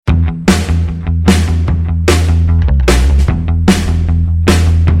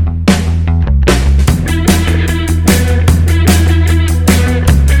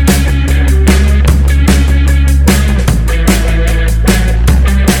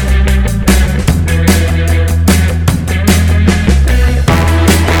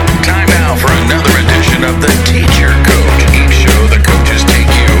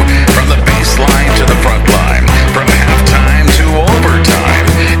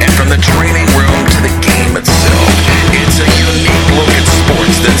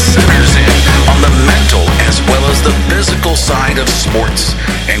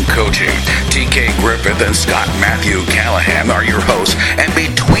TK Griffith and Scott Matthew Callahan are your hosts, and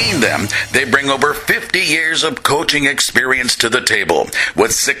between them, they bring over 50 years of coaching experience to the table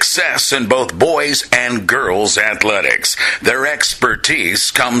with success in both boys and girls athletics. Their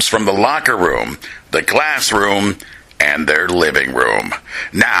expertise comes from the locker room, the classroom, and their living room.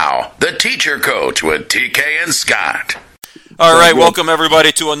 Now, the Teacher Coach with TK and Scott. All right, welcome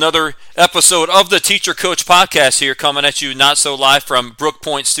everybody to another episode of the Teacher Coach Podcast here, coming at you not so live from Brook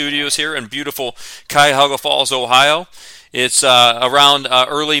Point Studios here in beautiful Cuyahoga Falls, Ohio. It's around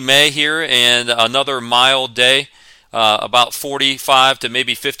early May here and another mild day, about 45 to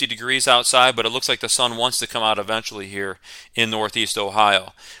maybe 50 degrees outside, but it looks like the sun wants to come out eventually here in Northeast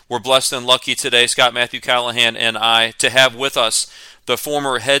Ohio. We're blessed and lucky today, Scott Matthew Callahan and I, to have with us the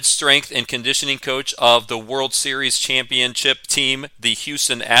former head strength and conditioning coach of the World Series championship team, the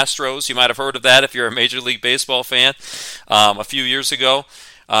Houston Astros. You might have heard of that if you're a Major League Baseball fan a few years ago.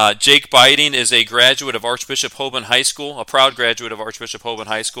 Jake Biding is a graduate of Archbishop Hoban High School, a proud graduate of Archbishop Hoban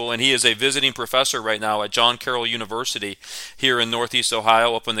High School, and he is a visiting professor right now at John Carroll University here in Northeast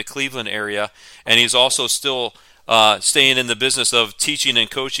Ohio, up in the Cleveland area, and he's also still staying in the business of teaching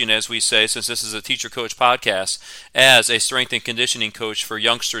and coaching, as we say, since this is a Teacher Coach podcast, as a strength and conditioning coach for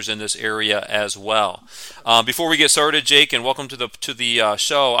youngsters in this area as well. Before we get started, Jake, and welcome to the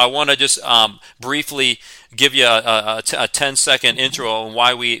show, I want to just briefly give you a 10-second intro on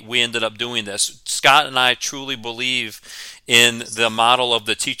why we ended up doing this. Scott and I truly believe in the model of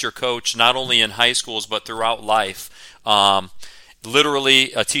the teacher coach, not only in high schools but throughout life.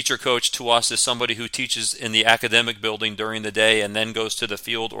 Literally, a teacher coach to us is somebody who teaches in the academic building during the day and then goes to the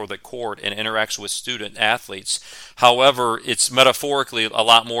field or the court and interacts with student athletes. However, it's metaphorically a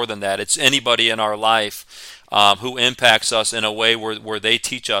lot more than that. It's anybody in our life who impacts us in a way where they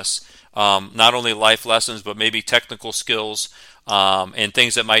teach us not only life lessons but maybe technical skills and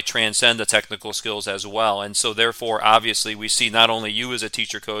things that might transcend the technical skills as well. And so therefore, obviously, we see not only you as a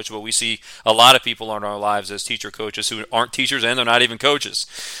teacher coach, but we see a lot of people in our lives as teacher coaches who aren't teachers and they're not even coaches.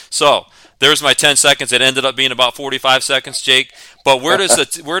 So there's my 10 seconds. It ended up being about 45 seconds, Jake. But where does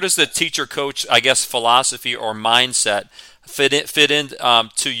the teacher coach, I guess, philosophy or mindset fit in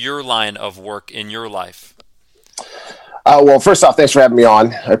to your line of work in your life? Well, first off, thanks for having me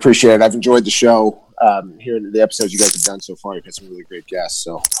on. I appreciate it. I've enjoyed the show. Hearing the episodes you guys have done so far, you've had some really great guests.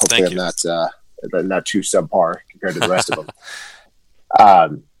 So hopefully I'm not too subpar compared to the rest of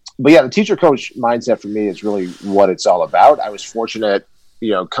them. But yeah, the teacher coach mindset for me is really what it's all about. I was fortunate,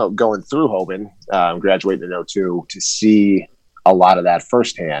 going through Hoban, graduating in 2002, to see a lot of that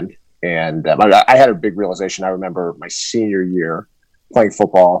firsthand. And I had a big realization. I remember my senior year playing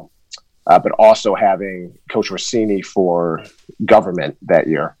football, but also having Coach Rossini for government that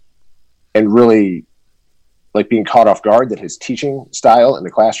year, and really like being caught off guard that his teaching style in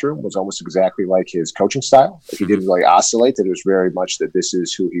the classroom was almost exactly like his coaching style. Like he didn't really oscillate, that it was very much that this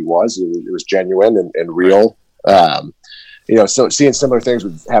is who he was. It was genuine and real. So seeing similar things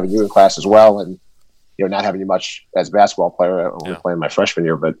with having you in class as well, and, not having you much as a basketball player, I only playing my freshman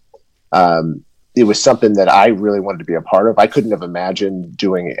year, but it was something that I really wanted to be a part of. I couldn't have imagined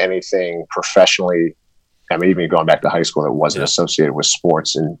doing anything professionally. I mean, even going back to high school, that wasn't associated with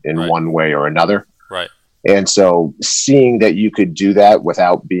sports in one way or another. Right. And so seeing that you could do that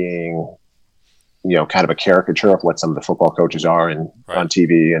without being, kind of a caricature of what some of the football coaches are on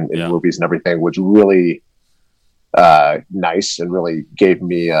TV and in movies and everything was really nice, and really gave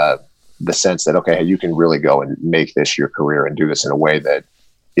me the sense that, okay, you can really go and make this your career and do this in a way that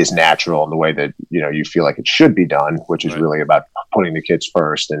is natural, in the way that, you feel like it should be done, which is really about putting the kids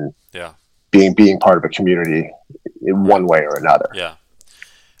first and being part of a community in one way or another. Yeah.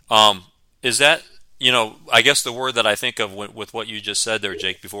 Is that, I guess the word that I think of with what you just said there,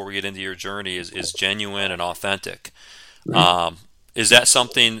 Jake, before we get into your journey is genuine and authentic. Mm-hmm. Is that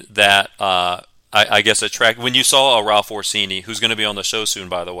something that I guess when you saw a Ralph Orsini, who's going to be on the show soon,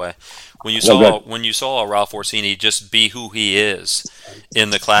 by the way, when you saw a Ralph Orsini just be who he is in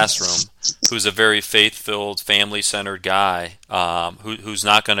the classroom, who's a very faith-filled, family-centered guy, who's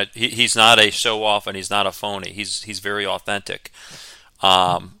not going to he's not a show-off and he's not a phony. He's very authentic.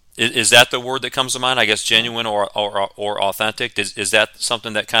 Is that the word that comes to mind? I guess genuine or authentic. Is that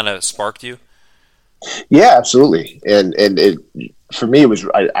something that kind of sparked you? Yeah, absolutely. And it, for me, it was,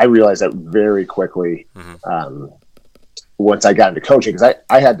 I realized that very quickly. Mm-hmm. Once I got into coaching, because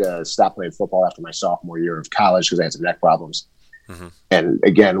I had to stop playing football after my sophomore year of college because I had some neck problems. Mm-hmm. And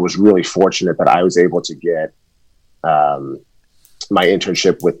again, was really fortunate that I was able to get my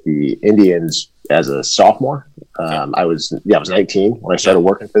internship with the Indians as a sophomore. I was 19 when I started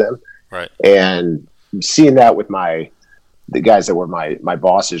working for them. Right. And seeing that with the guys that were my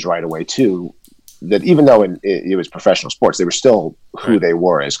bosses right away too, that even though it was professional sports, they were still who they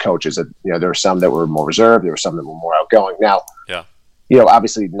were as coaches. There were some that were more reserved. There were some that were more outgoing. Now,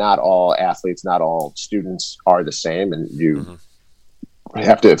 obviously not all athletes, not all students are the same, and you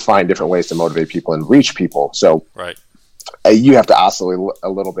have to find different ways to motivate people and reach people. So you have to oscillate a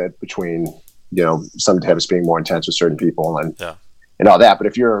little bit between, sometimes being more intense with certain people and all that. But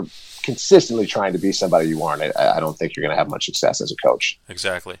if you're consistently trying to be somebody you aren't, I don't think you're going to have much success as a coach.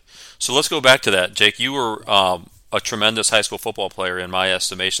 Exactly. So let's go back to that, Jake. You were a tremendous high school football player in my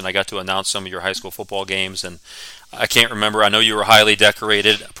estimation. I got to announce some of your high school football games, and I can't remember. I know you were highly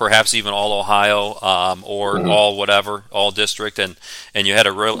decorated, perhaps even all Ohio or all whatever, all district, and you had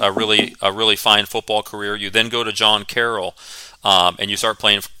a really fine football career. You then go to John Carroll, and you start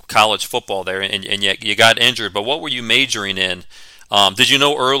playing college football there, and yet you got injured. But what were you majoring in? Did you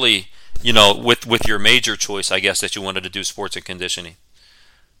know early, with your major choice, I guess, that you wanted to do sports and conditioning,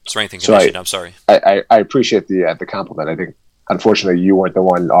 strength and conditioning? I'm sorry. I appreciate the compliment. I think, unfortunately, you weren't the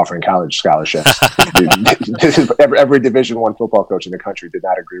one offering college scholarships. Every Division I football coach in the country did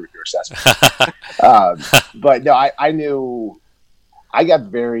not agree with your assessment. But no, I knew I got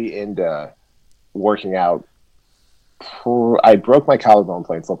very into working out. I broke my collarbone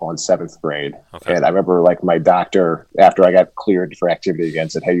playing football in 7th grade. And I remember my doctor, after I got cleared for activity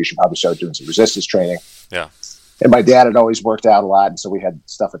again, said, hey, you should probably start doing some resistance training. Yeah. And my dad had always worked out a lot. And so we had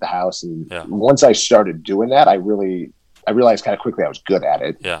stuff at the house. And once I started doing that, I realized kind of quickly I was good at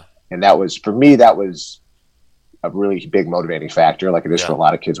it. Yeah. And that was a really big motivating factor, like it is for a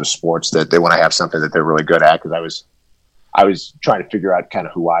lot of kids with sports, that they want to have something that they're really good at. Because I was trying to figure out kind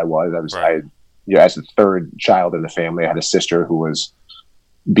of who I was. As the third child in the family, I had a sister who was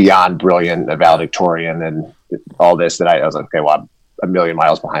beyond brilliant, a valedictorian, and all this. That I was like, okay, well, I'm a million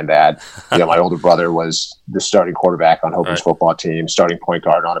miles behind that. My older brother was the starting quarterback on Hogan's football team, starting point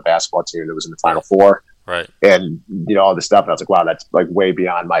guard on a basketball team that was in the Final Four. Right. And, all this stuff. And I was like, wow, that's way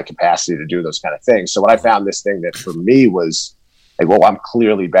beyond my capacity to do those kind of things. So when I found this thing that for me was like, well, I'm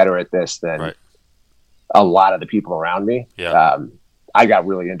clearly better at this than a lot of the people around me. Yeah. I got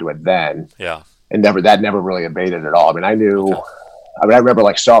really into it then. Yeah. And that never really abated at all. I mean, I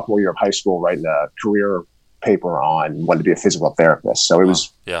remember sophomore year of high school writing a career paper on wanted to be a physical therapist. So it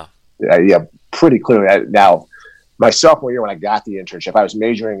was, pretty clearly. Now, my sophomore year when I got the internship, I was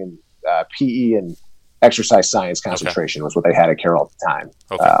majoring in PE and exercise science concentration was what they had at Carroll at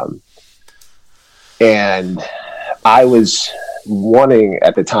the time. And I was wanting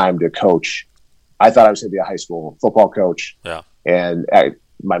at the time to coach. I thought I was going to be a high school football coach. Yeah. And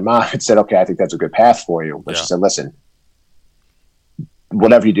my mom had said, okay, I think that's a good path for you. But she said, listen,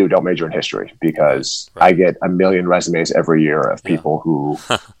 whatever you do, don't major in history, because I get a million resumes every year of people who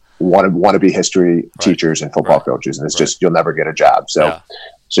want to be history teachers and football coaches. And it's just, you'll never get a job. So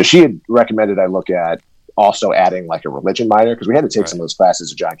she had recommended I look at also adding a religion minor, because we had to take some of those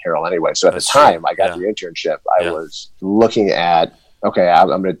classes at John Carroll anyway. So at the time I got the internship, I was looking at, okay, I'm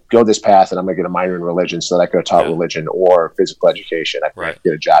going to go this path and I'm going to get a minor in religion so that I could have taught religion or physical education. I could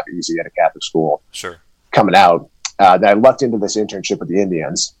get a job easy at a Catholic school. Sure. Coming out. Then I lucked into this internship with the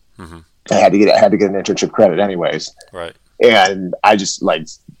Indians. I had to get an internship credit anyways. Right. And I just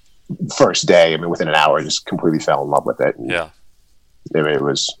first day, within an hour, I just completely fell in love with it. And, it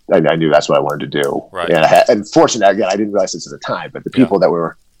was, I knew that's what I wanted to do. Right. And fortunately, again, I didn't realize this at the time, but the people that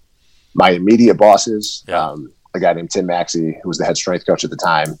were my immediate bosses, a guy named Tim Maxey, who was the head strength coach at the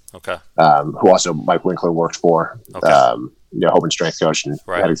time. Okay. Who also Mike Winkler worked for. Okay. Hoban strength coach and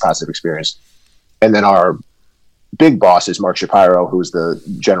had a positive experience. And then our big boss is Mark Shapiro, who's the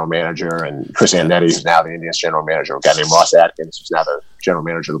general manager, and Chris Annetti, who's now the Indians general manager. A guy named Ross Atkins, who's now the general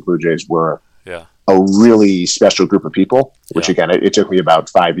manager of the Blue Jays. Were a really special group of people, which again, it took me about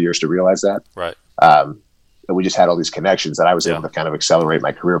 5 years to realize that. Right. And we just had all these connections that I was able to kind of accelerate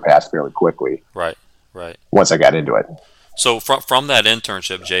my career path fairly quickly. Right. Once I got into it. So from that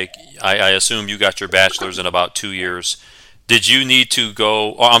internship, Jake, I assume you got your bachelor's in about 2 years. Did you need to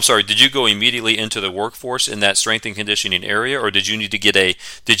go? Did you go immediately into the workforce in that strength and conditioning area, or did you need to get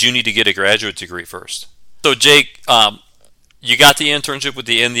a graduate degree first? So Jake, you got the internship with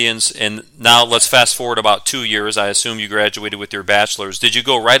the Indians, and now let's fast forward about 2 years. I assume you graduated with your bachelor's. Did you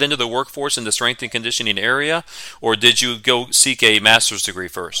go right into the workforce in the strength and conditioning area, or did you go seek a master's degree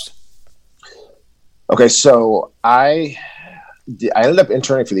first? Okay, so I ended up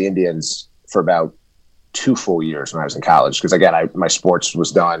interning for the Indians for about 2 full years when I was in college, because again, my sports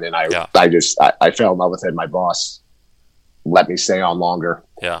was done, and I fell in love with it. My boss let me stay on longer.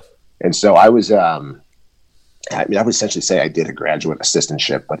 Yeah, and so I was. I would essentially say I did a graduate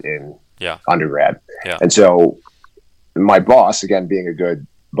assistantship, but in undergrad. Yeah, and so my boss, again being a good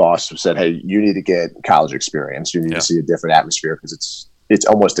boss said, "Hey, you need to get college experience. You need to see a different atmosphere because it's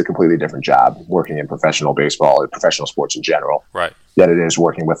almost a completely different job working in professional baseball or professional sports in general, right? Than it is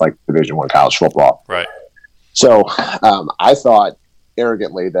working with like Division I college football, right?" So I thought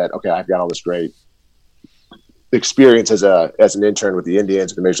arrogantly that I've got all this great experience as an intern with the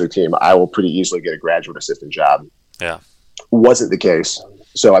Indians, the major league team. I will pretty easily get a graduate assistant job. Yeah, wasn't the case.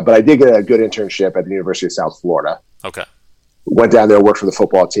 So, but I did get a good internship at the University of South Florida. Okay. Went down there, worked for the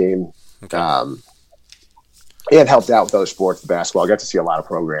football team, okay. And helped out with other sports, basketball. I got to see a lot of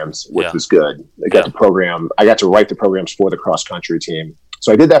programs, which was good. I got to write the programs for the cross country team.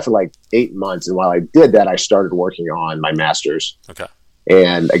 So I did that for like 8 months. And while I did that, I started working on my master's. Okay.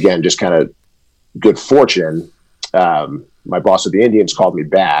 And again, just kind of good fortune. My boss at the Indians called me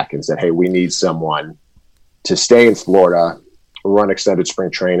back and said, "Hey, we need someone to stay in Florida, run extended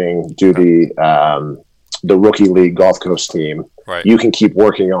spring training, do the rookie league Gulf Coast team. Right. You can keep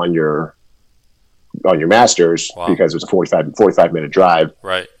working on your master's because it's a 45 minute drive."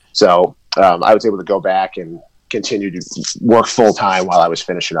 Right. So I was able to go back and continue to work full time while I was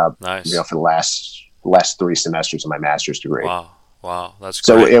finishing up. Nice. For the last 3 semesters of my master's degree. Wow, that's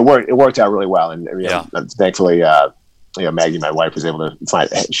great. So it worked out really well, and thankfully, Maggie, my wife, was able to find.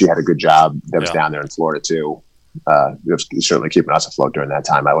 She had a good job that was down there in Florida too. It was certainly keeping us afloat during that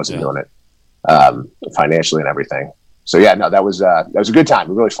time. I wasn't doing it financially and everything. So that was a good time,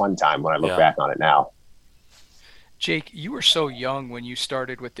 a really fun time when I look back on it now. Jake, you were so young when you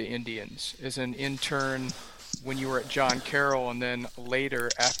started with the Indians as an intern when you were at John Carroll, and then later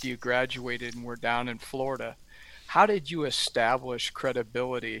after you graduated and were down in Florida. How did you establish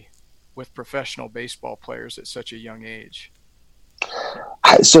credibility with professional baseball players at such a young age?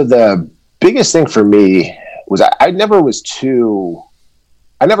 So the biggest thing for me was I never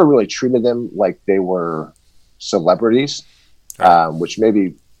really treated them like they were celebrities, which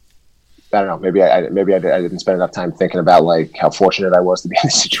maybe, I don't know, maybe I didn't spend enough time thinking about like how fortunate I was to be in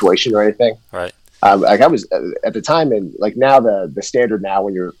this situation or anything. Right. Like I was at the time, and like now the standard now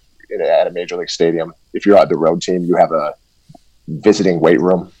when you're at a major league stadium, if you're on the road team, you have a visiting weight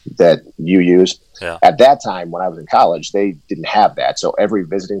room that you use. Yeah. At that time, when I was in college, they didn't have that. So every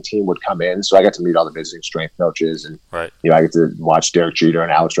visiting team would come in. So I got to meet all the visiting strength coaches, and I get to watch Derek Jeter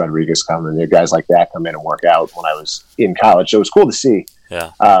and Alex Rodriguez come, and guys like that come in and work out when I was in college. So it was cool to see.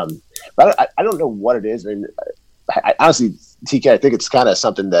 Yeah. But I don't know what it is. I mean, I honestly, TK, I think it's kind of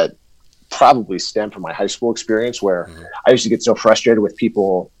something that probably stemmed from my high school experience, where I used to get so frustrated with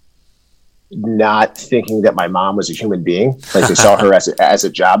people not thinking that my mom was a human being, like they saw her as a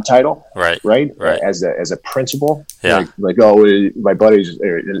job title, right, as a principal, like my buddies,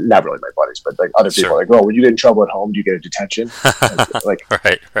 not really my buddies, but like other people, like, when you get in trouble at home, do you get a detention? Like,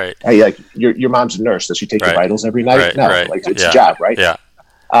 right. Hey, like your mom's a nurse, does she take your vitals every night? No, like it's a job, right? Yeah.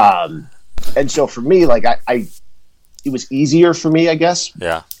 And so for me, like it was easier for me, I guess,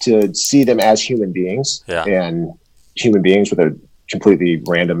 to see them as human beings, and human beings with a completely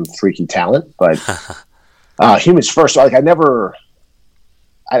random freaky talent, but humans first. So like I never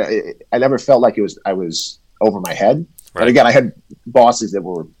felt like I was over my head. But again, I had bosses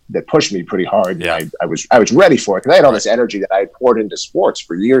that pushed me pretty hard. Yeah. And I was ready for it because I had all this energy that I had poured into sports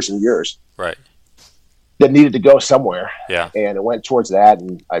for years and years. Right. That needed to go somewhere. Yeah. And it went towards that,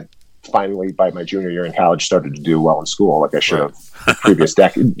 and I finally, by my junior year in college, started to do well in school, like I should have the previous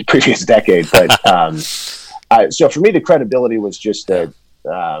decade. But so for me, the credibility was just that,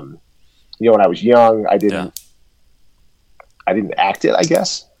 when I was young, I didn't act it, I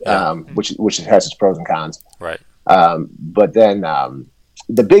guess, which has its pros and cons. Right. But then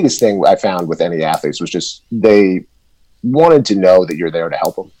the biggest thing I found with any athletes was just they wanted to know that you're there to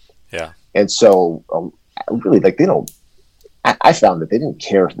help them. Yeah. And so really, like, I found that they didn't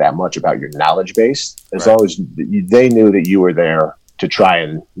care that much about your knowledge base as long as they knew that you were there to try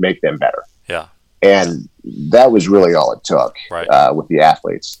and make them better. Yeah. And that was really all it took with the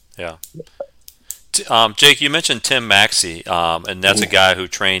athletes. Yeah. Jake, you mentioned Tim Maxey, and that's a guy who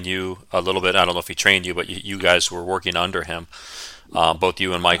trained you a little bit. I don't know if he trained you, but you guys were working under him, both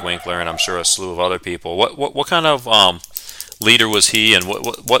you and Mike Winkler, and I'm sure a slew of other people. What kind of leader was he, and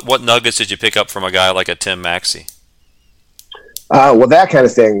what nuggets did you pick up from a guy like a Tim Maxey? Well, that kind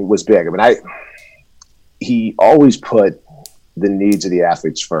of thing was big. I mean, he always put the needs of the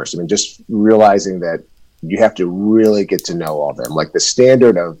athletes first. I mean, just realizing that you have to really get to know all of them. Like the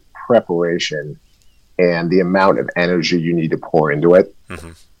standard of preparation and the amount of energy you need to pour into it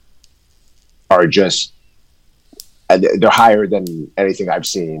are just, they're higher than anything I've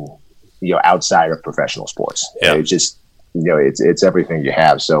seen, outside of professional sports. Yeah. It's just, it's everything you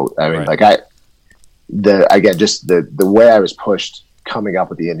have. So, I mean, just the way I was pushed coming up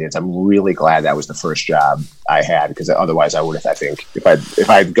with the Indians, I'm really glad that was the first job I had, because otherwise I would have, I think, if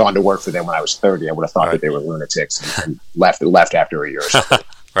I'd gone to work for them when I was 30, I would have thought that they were lunatics and left after a year or something.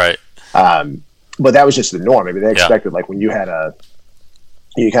 Right. But that was just the norm. I mean, they expected, like, when you had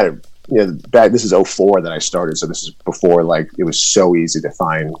this is 04 that I started, so this is before, like, it was so easy to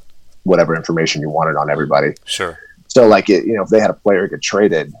find whatever information you wanted on everybody. Sure. So, like, if they had a player get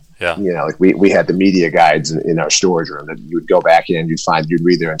traded, like we had the media guides in our storage room that you would go back in, you'd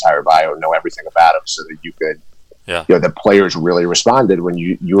read their entire bio, know everything about them, so that you could, the players really responded when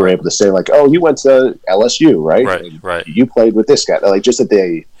you were able to say, like, oh, you went to LSU, right? Right. You played with this guy, like, just that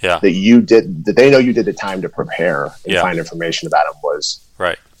they know you did the time to prepare and find information about him was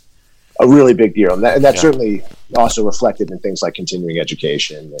a really big deal, and that certainly also reflected in things like continuing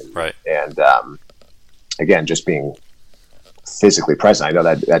education and again, just being physically present. I know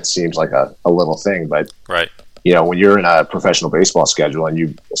that seems like a little thing, but when you're in a professional baseball schedule and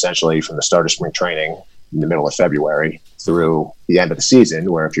you essentially from the start of spring training in the middle of February through the end of the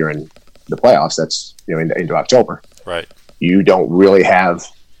season, where if you're in the playoffs, that's into October, you don't really have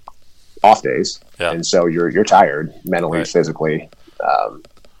off days, and so you're tired mentally, physically,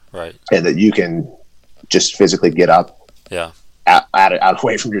 and that you can just physically get up, out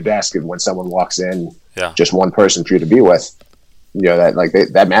away from your desk, and when someone walks in, just one person for you to be with, that like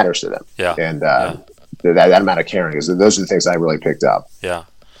that matters to them, and that amount of caring those are the things I really picked up.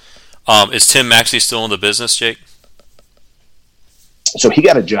 Is Tim Maxey still in the business, Jake? So he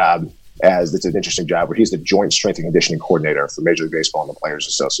got a job it's an interesting job where he's the joint strength and conditioning coordinator for Major League Baseball and the Players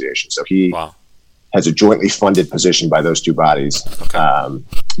Association. So he has a jointly funded position by those two bodies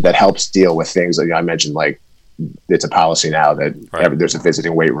that helps deal with things that I mentioned, like it's a policy now that there's a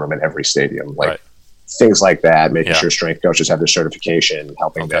visiting weight room in every stadium, like things like that, making sure strength coaches have their certification,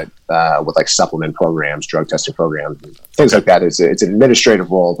 helping that with like supplement programs, drug testing programs, things like that. It's an administrative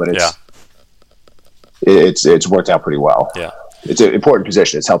role, but it's worked out pretty well. It's an important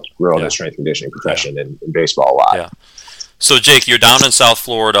position. It's helped grow the strength conditioning profession in baseball a lot. So, Jake, you're down in South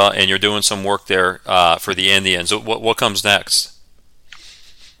Florida and you're doing some work there for the Indians. What comes next?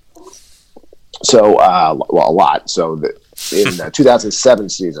 So, a lot. So, in the 2007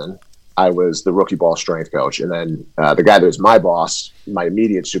 season, I was the rookie ball strength coach. And then the guy that was my boss, my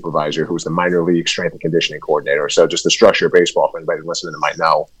immediate supervisor, who was the minor league strength and conditioning coordinator. So, just the structure of baseball, for anybody listening that might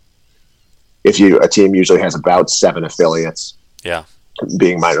know, a team usually has about 7 affiliates.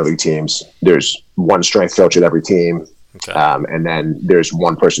 Being minor league teams, there's one strength coach at every team. And then there's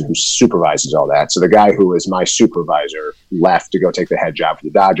one person who supervises all that. So the guy who is my supervisor left to go take the head job for the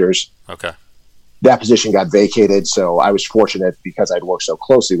Dodgers. That position got vacated. So I was fortunate because I'd worked so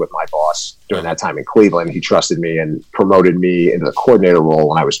closely with my boss during that time in Cleveland. He trusted me and promoted me into the coordinator role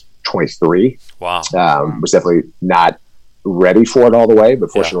when I was 23. Wow. Was definitely not ready for it all the way,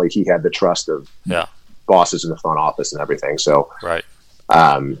 but fortunately he had the trust of bosses in the front office and everything. So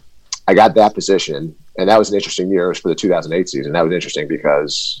I got that position, and that was an interesting year. It was for the 2008 season. That was interesting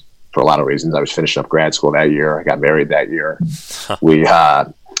because for a lot of reasons. I was finishing up grad school that year. I got married that year.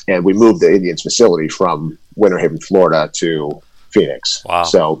 And we moved the Indians facility from Winter Haven, Florida to Phoenix. Wow.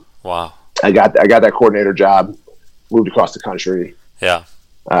 So I got that coordinator job, moved across the country.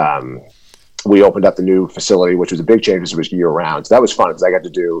 We opened up the new facility, which was a big change because it was year round. So that was fun because I got to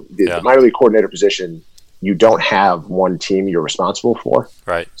do the minor league coordinator position. You don't have one team you're responsible for.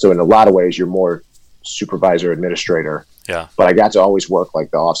 So in a lot of ways, you're more supervisor, administrator. But I got to always work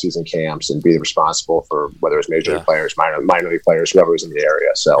like the off-season camps and be responsible for whether it's major league players, minor league players, whoever was in the area.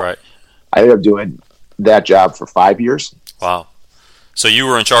 So I ended up doing that job for 5 years. Wow. So you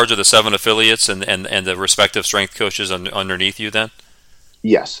were in charge of the 7 affiliates and the respective strength coaches underneath you then?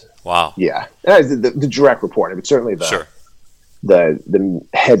 Yes. Wow. Yeah. The direct report. I mean, certainly the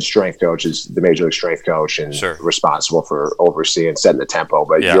head strength coach is the major league strength coach and responsible for overseeing, setting the tempo,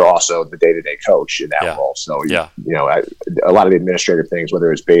 but you're also the day-to-day coach in that role. So, a lot of the administrative things,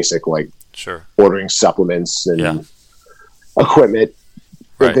 whether it's basic, like ordering supplements and equipment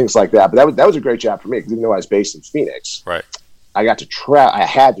and things like that. But that was a great job for me because even though I was based in Phoenix, I got to I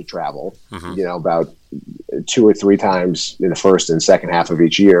had to travel, about 2 or 3 times in the first and second half of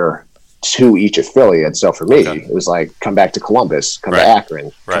each year to each affiliate. So for me, it was like come back to Columbus, come to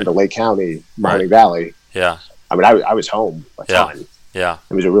Akron, come to Lake County, Miami Valley. I mean, I was home a ton. It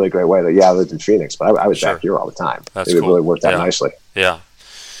was a really great way that I lived in Phoenix, but I was back here all the time. It really worked out nicely.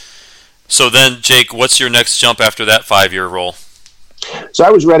 So then, Jake, what's your next jump after that 5-year role? So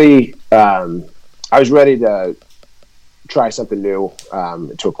I was ready. I was ready to try something new,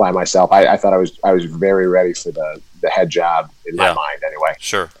 to apply myself. I thought I was very ready for the head job in my mind anyway.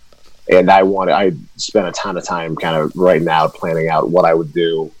 And I spent a ton of time kind of writing out, planning out what I would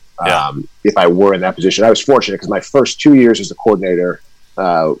do if I were in that position. I was fortunate because my first 2 years as a coordinator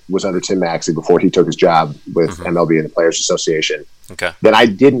was under Tim Maxey before he took his job with MLB and the Players Association. Okay. Then I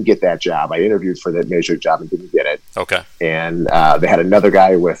didn't get that job. I interviewed for that major league job and didn't get it. Okay. And they had another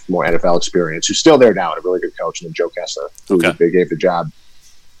guy with more NFL experience who's still there now and a really good coach named Joe Kessler, who they gave the job.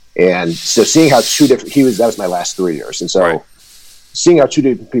 And so seeing how that was my last 3 years. And so seeing how two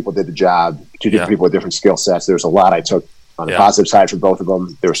different people did the job, two different people with different skill sets, there's a lot I took on the positive side for both of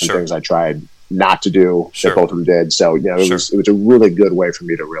them. There were some things I tried not to do that both of them did. So, it was a really good way for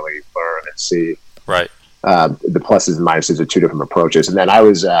me to really learn and see the pluses and minuses of two different approaches. And then it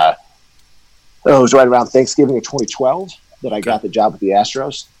was right around Thanksgiving of 2012 that I got the job with the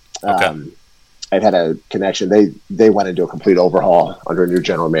Astros. I'd had a connection. They went into a complete overhaul under a new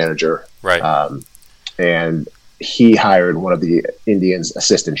general manager. And he hired one of the Indians'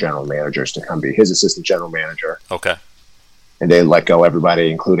 assistant general managers to come be his assistant general manager. And they let go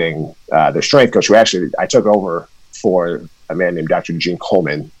everybody, including their strength coach, who actually I took over for a man named Dr. Eugene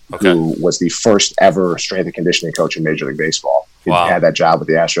Coleman, who was the first ever strength and conditioning coach in Major League Baseball. He had that job with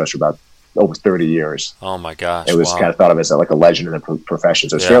the Astros for about over 30 years. Oh my gosh. It was kind of thought of as like a legend in the profession.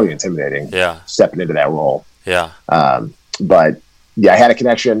 So it's fairly intimidating stepping into that role. But I had a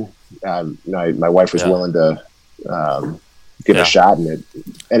connection. My wife was willing to give it a shot, and it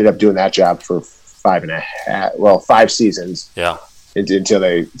ended up doing that job for 5 seasons. Until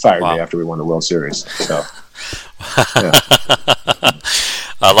they fired me after we won the World Series. So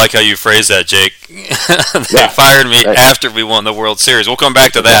I like how you phrase that, Jake. They fired me after we won the World Series. We'll come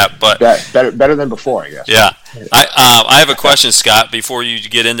back to that, but better than before, I guess. I have a question, Scott, before you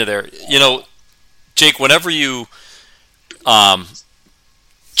get into there. Jake, whenever you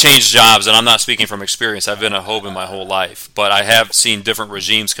change jobs, and I'm not speaking from experience, I've been at Hoban my whole life, but I have seen different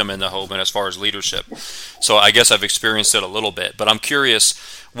regimes come into Hoban as far as leadership. So I guess I've experienced it a little bit. But I'm curious,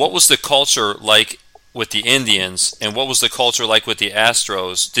 what was the culture like with the Indians, and what was the culture like with the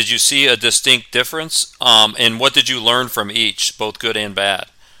Astros? Did you see a distinct difference? And what did you learn from each, both good and bad?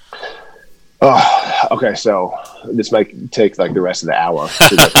 Oh, okay. So this might take like the rest of the hour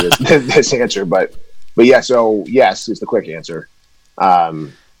to get to this answer, but yeah. So yes, is the quick answer.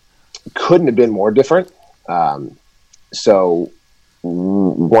 Couldn't have been more different. So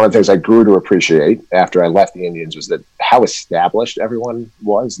one of the things I grew to appreciate after I left the Indians was that how established everyone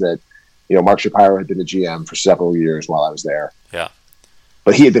was. That Mark Shapiro had been the GM for several years while I was there.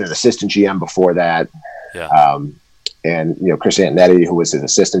 But he had been an assistant GM before that. And Chris Antonetti, who was an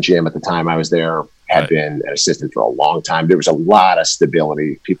assistant GM at the time I was there, had been an assistant for a long time. There was a lot of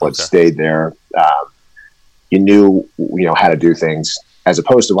stability. People had stayed there. You knew how to do things, as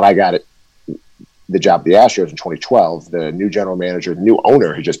opposed to when I got the job at the Astros in 2012. The new general manager, the new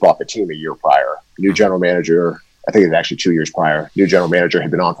owner, had just bought the team a year prior. New general manager, I think it was actually 2 years prior. New general manager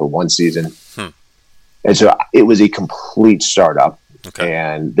had been on for one season. And so it was a complete startup.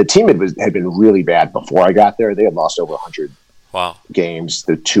 And the team had been really bad before I got there. They had lost over 100 games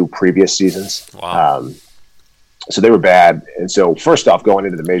the 2 previous seasons. So they were bad. And so first off, going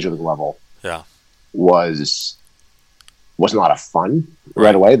into the major league level wasn't a lot of fun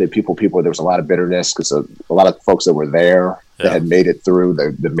right away. There was a lot of bitterness because a lot of folks that were there that had made it through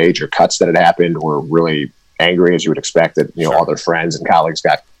the major cuts that had happened were really angry, as you would expect, that all their friends and colleagues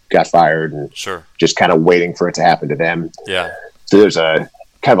got fired, and just kind of waiting for it to happen to them. So there's a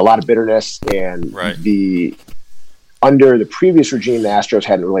kind of a lot of bitterness, and under the previous regime, the Astros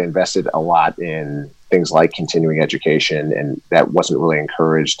hadn't really invested a lot in things like continuing education, and that wasn't really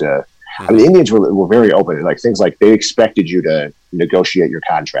encouraged. The Indians were very open. Like things like they expected you to negotiate your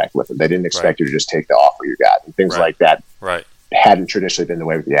contract with them. They didn't expect you to just take the offer you got, and things like that hadn't traditionally been the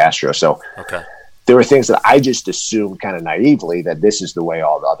way with the Astros. So there were things that I just assumed kind of naively that this is the way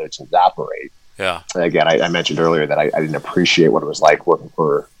all the other teams operate. And again, I mentioned earlier that I didn't appreciate what it was like working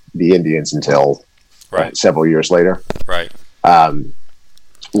for the Indians until several years later.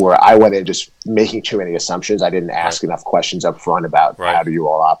 Where I went in just making too many assumptions. I didn't ask enough questions up front about how do you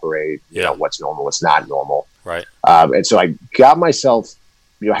all operate, what's normal, what's not normal. And so I got myself,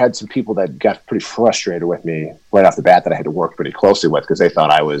 I had some people that got pretty frustrated with me right off the bat that I had to work pretty closely with because they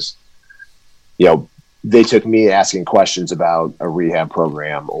thought I was, they took me asking questions about a rehab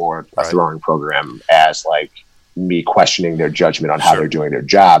program or a throwing program as like me questioning their judgment on how they're doing their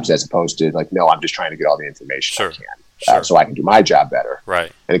jobs, as opposed to like, no, I'm just trying to get all the information I can. So I can do my job better.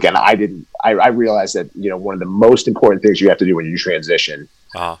 And again, I realized that, one of the most important things you have to do when you transition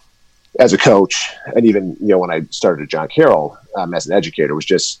as a coach, and even, when I started at John Carroll as an educator, was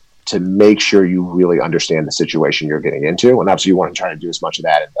just to make sure you really understand the situation you're getting into. And obviously you want to try to do as much of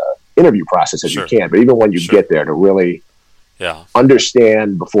that interview process as you can. But even when you get there, to really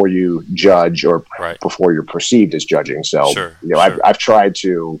understand before you judge or before you're perceived as judging. So, I've tried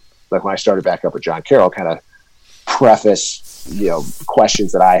to, like when I started back up with John Carroll, kind of preface,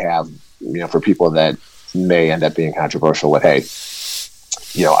 questions that I have, for people that may end up being controversial with, hey,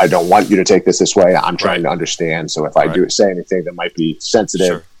 I don't want you to take this way. I'm trying to understand. So if I do say anything that might be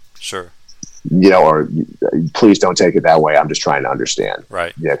sensitive, or please don't take it that way. I'm just trying to understand.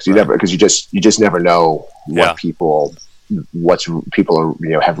 Right. Yeah. Because you just never know what people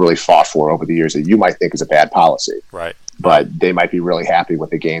are, have really fought for over the years that you might think is a bad policy. Right. But they might be really happy with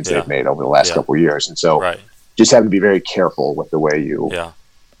the gains they've made over the last couple of years. And so just having to be very careful with the way you,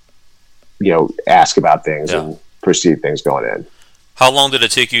 ask about things and perceive things going in. How long did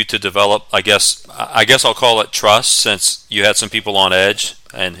it take you to develop, I guess I'll call it trust, since you had some people on edge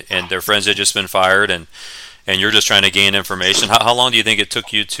and their friends had just been fired and you're just trying to gain information? How long do you think it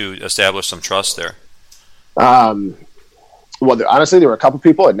took you to establish some trust there? Well, honestly, there were a couple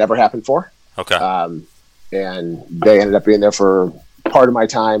people it never happened for. Okay. And they ended up being there for part of my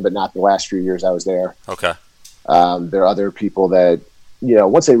time, but not the last few years I was there. Okay. There are other people that,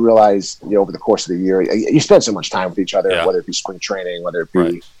 once they realize, over the course of the year, you spend so much time with each other, whether it be spring training, whether it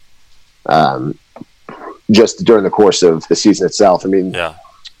be just during the course of the season itself. I mean,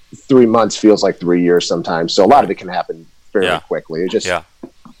 3 months feels like 3 years sometimes. So a lot of it can happen fairly quickly. It just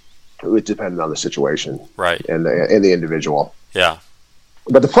it depended on the situation, and the individual. Yeah.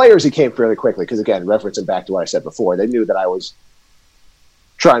 But the players, it came fairly quickly because, again, referencing back to what I said before, they knew that I was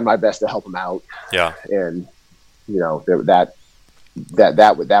trying my best to help them out. Yeah. And that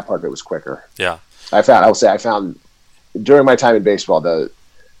part of it was quicker. Yeah. I found during my time in baseball,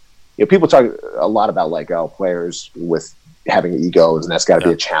 people talk a lot about players with having egos, and that's got to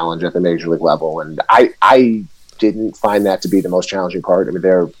be a challenge at the major league level. And I didn't find that to be the most challenging part. I mean,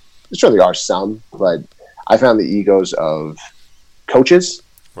 there certainly are some, but I found the egos of coaches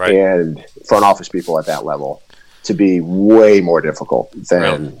and front office people at that level to be way more difficult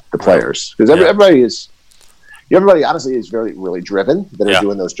than the players, because everybody honestly is very, really driven that are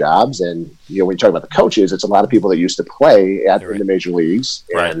doing those jobs. And, when you talk about the coaches, it's a lot of people that used to play in the major leagues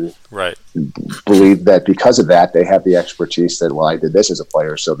and believe that because of that, they have the expertise that, well, I did this as a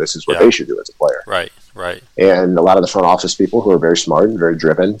player, so this is what they should do as a player. Right. And a lot of the front office people who are very smart and very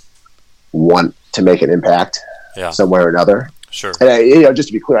driven want to make an impact somewhere or another. Sure. And just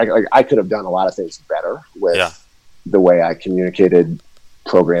to be clear, I could have done a lot of things better with the way I communicated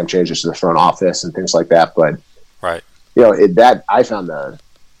program changes to the front office and things like that. But I found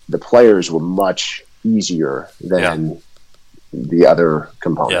the players were much easier than the other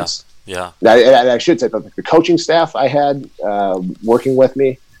components. Yeah. Now, and I should say that the coaching staff I had working with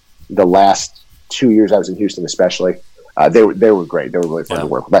me the last 2 years I was in Houston, especially, they were great. They were really fun to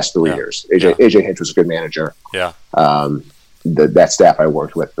work with. Last 3 years. AJ Hinch was a good manager. Yeah. That staff I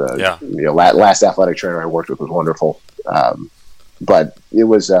worked with, last athletic trainer I worked with was wonderful. But it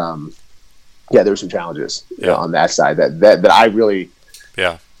was, there were some challenges on that side that I really,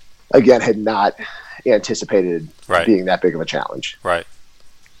 again, had not anticipated being that big of a challenge. Right.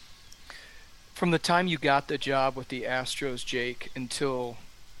 From the time you got the job with the Astros, Jake, until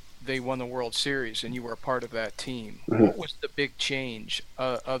they won the World Series and you were a part of that team, what was the big change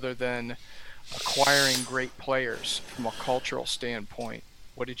other than acquiring great players from a cultural standpoint?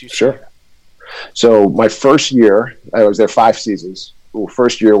 What did you see? Sure. So my first year, I was there 5 seasons.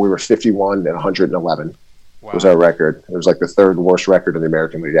 First year, we were 51 and 111 was our record. It was like the 3rd worst record in the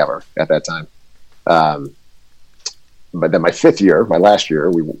American League ever at that time. But then my 5th year, my last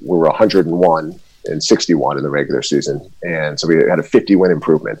year, we were 101 and 61 in the regular season. And so we had a 50-win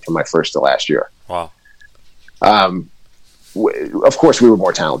improvement from my first to last year. Wow. Of course, we were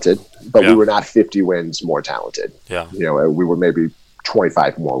more talented, but we were not 50 wins more talented. Yeah. We were maybe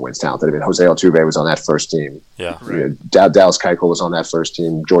 25 more wins talented. I mean, Jose Altuve was on that first team. Yeah. Dallas Keuchel was on that first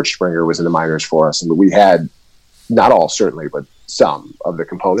team. George Springer was in the minors for us. And we had, not all certainly, but some of the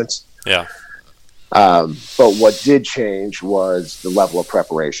components. Yeah. But what did change was the level of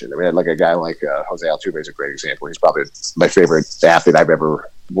preparation. I mean, like a guy like Jose Altuve is a great example. He's probably my favorite athlete I've ever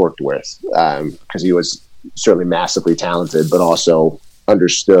worked with, because he was certainly massively talented, but also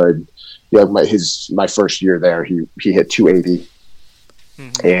understood. My first year there, he hit 280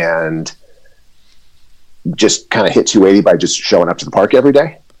 and just kind of hit 280 by just showing up to the park every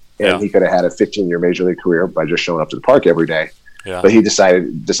day. And he could have had a 15-year major league career by just showing up to the park every day. Yeah. But he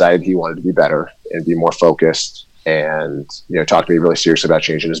decided he wanted to be better and be more focused, and talked to me really seriously about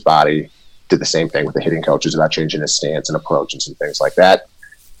changing his body. Did the same thing with the hitting coaches about changing his stance and approach and some things like that.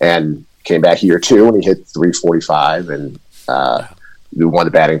 And came back year 2 and he hit 345 and won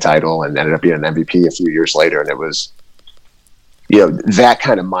the batting title and ended up being an MVP a few years later. And it was, that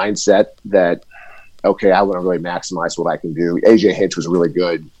kind of mindset that, okay, I want to really maximize what I can do. AJ Hinch was a really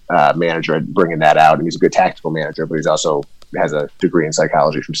good manager at bringing that out. And he's a good tactical manager, but he's also has a degree in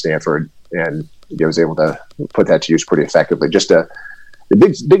psychology from Stanford, and he was able to put that to use pretty effectively. The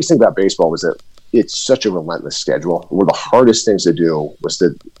biggest thing about baseball was that it's such a relentless schedule. One of the hardest things to do was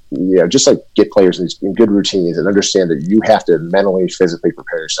to, just like get players in good routines and understand that you have to mentally, physically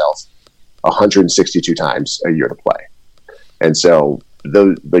prepare yourself 162 times a year to play. And so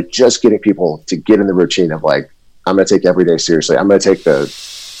just getting people to get in the routine of like, I'm going to take every day seriously. I'm going to take the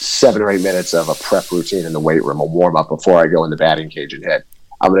 7 or 8 minutes of a prep routine in the weight room, a warm up before I go in the batting cage and hit.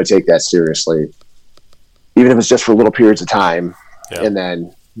 I'm going to take that seriously, even if it's just for little periods of time. Yeah. And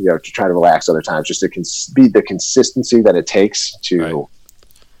then, to try to relax other times, just to be the consistency that it takes to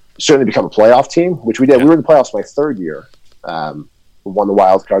certainly become a playoff team, which we did. Yeah. We were in the playoffs my third year. We won the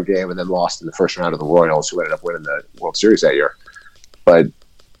wild card game and then lost in the first round of the Royals, who ended up winning the World Series that year. But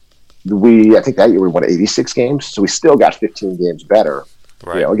I think that year we won 86 games, so we still got 15 games better.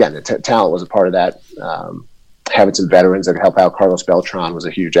 Right. Again, the talent was a part of that. Having some veterans that could help out. Carlos Beltran was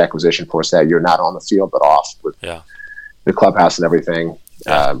a huge acquisition for us that year, not on the field, but off with the clubhouse and everything.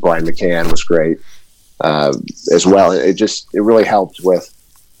 Yeah. Brian McCann was great as well. It really helped with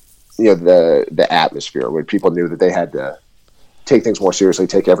the atmosphere, where people knew that they had to take things more seriously,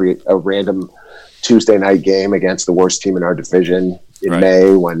 take a random Tuesday night game against the worst team in our division in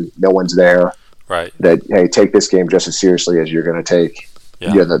May when no one's there. Right. That, hey, take this game just as seriously as you're going to take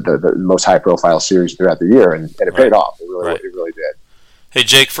the most high profile series throughout the year, and it paid off. It really did. Hey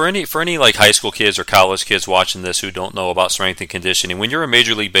Jake, for any like high school kids or college kids watching this who don't know about strength and conditioning, when you're a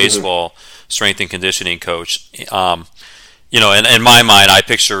Major League Baseball strength and conditioning coach, in my mind, I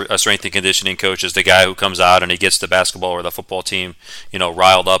picture a strength and conditioning coach as the guy who comes out and he gets the basketball or the football team,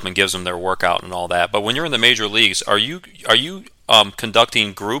 riled up and gives them their workout and all that. But when you're in the major leagues, are you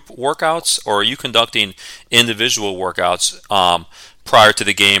conducting group workouts, or are you conducting individual workouts prior to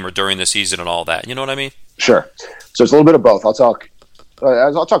the game or during the season and all that? You know what I mean? Sure. So it's a little bit of both. I'll talk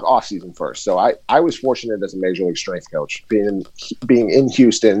off season first. So I was fortunate as a major league strength coach, being in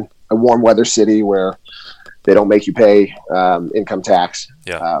Houston, a warm weather city where they don't make you pay income tax.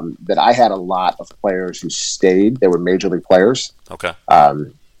 Yeah. That I had a lot of players who stayed. They were major league players. Okay.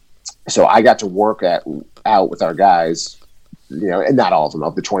 So I got to work out with our guys, and not all of them.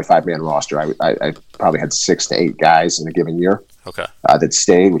 Of the 25-man roster, I probably had 6 to 8 guys in a given year. Okay. That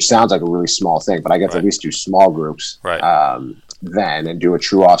stayed, which sounds like a really small thing, but I got to at least do small groups. Right. Then and do a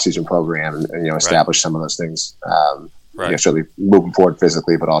true off-season program and establish some of those things. Certainly moving forward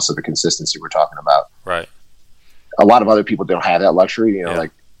physically, but also the consistency we're talking about. Right. A lot of other people don't have that luxury.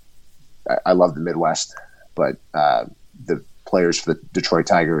 Like I love the Midwest, but the players for the Detroit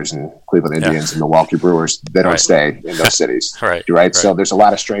Tigers and Cleveland Indians and Milwaukee Brewers, they don't stay in those cities. Right. So there's a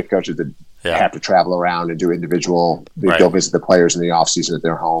lot of strength coaches that have to travel around and do individual. They go visit the players in the off season at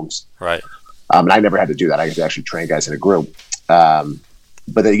their homes. Right. And I never had to do that. I could actually train guys in a group.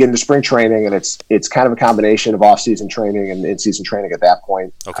 But then you get into spring training, and it's kind of a combination of off-season training and in-season training at that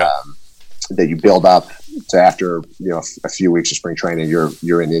point. Okay. That you build up to after a few weeks of spring training,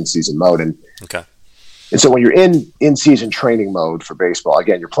 you're in in-season mode, and so when you're in in-season training mode for baseball,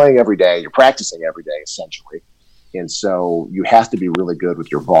 again, you're playing every day, you're practicing every day essentially, and so you have to be really good with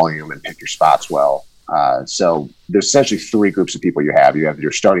your volume and pick your spots well. So there's essentially 3 groups of people you have. You have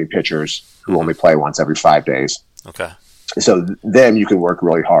your starting pitchers who only play once every 5 days. Okay. So then you can work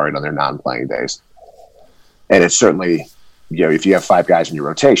really hard on their non-playing days. And it's certainly, if you have 5 guys in your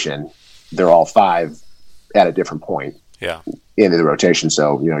rotation, they're all 5 at a different point into the rotation.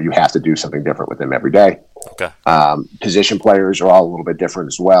 So, you have to do something different with them every day. Okay. Position players are all a little bit different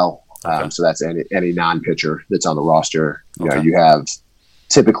as well. So that's any non-pitcher that's on the roster. You have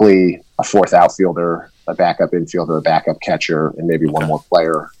typically a 4th outfielder, a backup infielder, a backup catcher, and maybe one more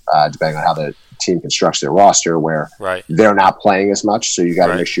player, depending on how the team constructs their roster, where they're not playing as much. So you got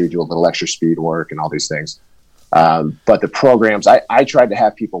to make sure you do a little extra speed work and all these things. But the programs, I tried to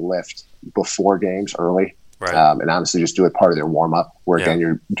have people lift before games early, and honestly just do it part of their warm up, where again,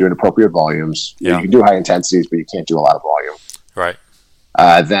 you're doing appropriate volumes. You can do high intensities, but you can't do a lot of volume.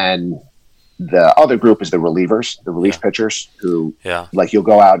 Right. Then the other group is the relievers, the relief pitchers, who like you'll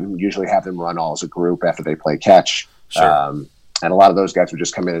go out and usually have them run all as a group after they play catch. Sure. And a lot of those guys would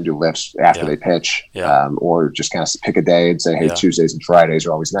just come in and do lifts after they pitch, or just kind of pick a day and say, hey, Tuesdays and Fridays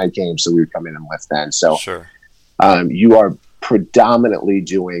are always night games, so we would come in and lift then. So you are predominantly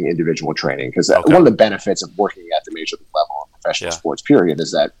doing individual training, because one of the benefits of working at the major league level of professional sports period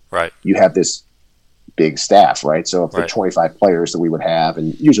is that you have this big staff, right? So if the 25 players that we would have,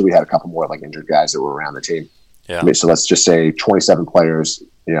 and usually we had a couple more like injured guys that were around the team. Yeah. I mean, so let's just say 27 players.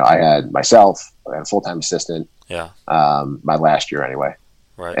 I had myself, I had a full-time assistant. Yeah. My last year anyway.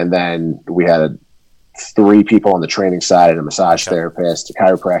 Right. And then we had 3 people on the training side, and a massage therapist, a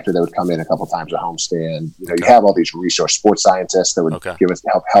chiropractor that would come in a couple times a homestand. You have all these resource sports scientists that would give us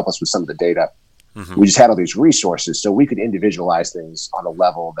help us with some of the data. Mm-hmm. We just had all these resources, so we could individualize things on a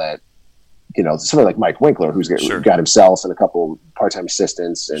level that, somebody like Mike Winkler, who's got himself and a couple part-time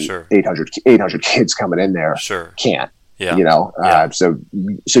assistants and 800 kids coming in there, can't. Yeah. So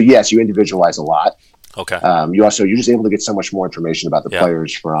yes, you individualize a lot. Okay. You're just able to get so much more information about the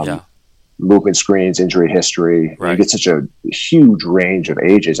players from movement screens, injury history. Right. You get such a huge range of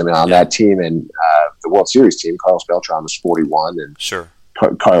ages. I mean, on that team and the World Series team, Carlos Beltran was 41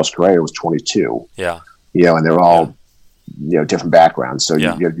 and Carlos Correa was 22. Yeah. And they're all, different backgrounds. So you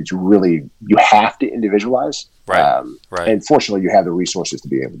have to individualize. Right. And fortunately, you have the resources to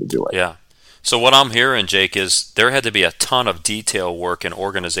be able to do it. Yeah. So what I'm hearing, Jake, is there had to be a ton of detail work and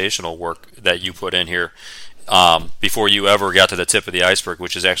organizational work that you put in here before you ever got to the tip of the iceberg,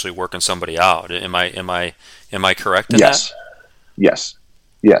 which is actually working somebody out. Am I correct in that? Yes.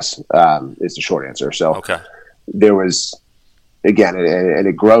 Is the short answer. So there was, again, and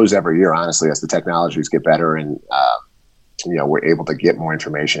it grows every year, honestly, as the technologies get better and we're able to get more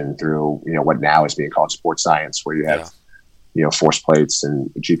information through what now is being called sports science, where you have force plates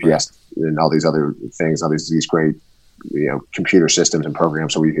and GPS and all these other things, all these great, computer systems and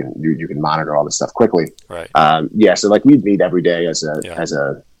programs, so you can monitor all this stuff quickly. Right. So like we'd meet every day as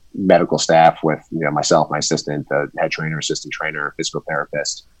a medical staff with, myself, my assistant, the head trainer, assistant trainer, physical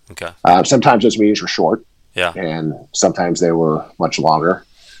therapist. Okay. Sometimes those meetings were short. Yeah. And sometimes they were much longer.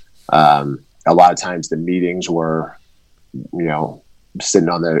 A lot of times the meetings were, sitting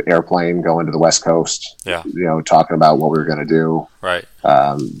on the airplane going to the West Coast, talking about what we were going to do. Right.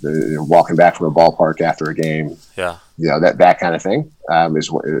 Walking back from a ballpark after a game. Yeah. That kind of thing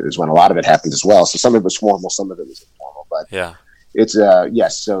is when a lot of it happens as well. So some of it was formal, some of it was informal, but it's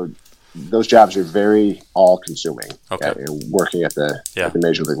yes. So those jobs are very all consuming. Okay. Working at the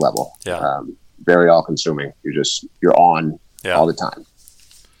major league level. Yeah. Very all consuming. You're on all the time.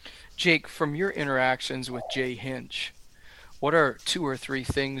 Jake, from your interactions with Jay Hinch, what are 2 or 3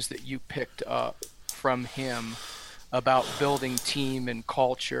 things that you picked up from him about building team and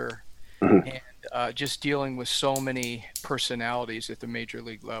culture and just dealing with so many personalities at the major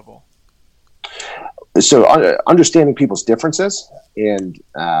league level? So understanding people's differences, and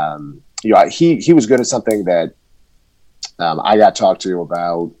he was good at something that I got talked to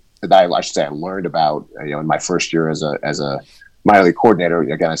about, that I learned about in my first year as a minor league coordinator.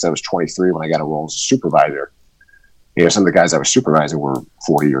 Again, I said I was 23 when I got a role as a supervisor. Some of the guys I was supervising were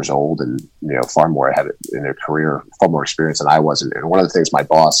 40 years old and, far more ahead in their career, far more experience than I was. And one of the things my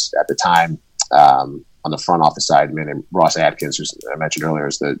boss at the time on the front office side, a man named Ross Atkins, who I mentioned earlier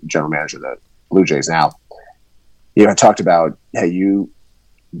is the general manager of the Blue Jays now, I talked about, hey, you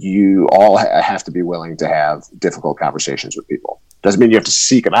all have to be willing to have difficult conversations with people. Doesn't mean you have to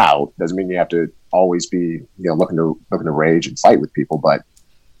seek them out. Doesn't mean you have to always be, looking to rage and fight with people. But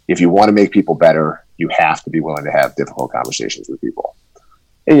if you want to make people better, you have to be willing to have difficult conversations with people,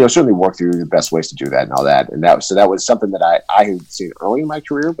 and certainly work through the best ways to do that and all that. And that was something that I had seen early in my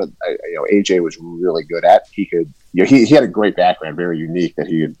career, but AJ was really good at. He could, he had a great background, very unique, that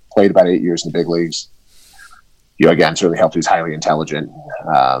he had played about 8 years in the big leagues. Again, certainly helped. He's highly intelligent.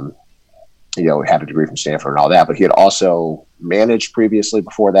 Had a degree from Stanford and all that, but he had also managed previously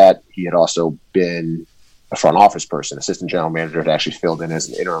before that. He had also been a front office person, assistant general manager, had actually filled in as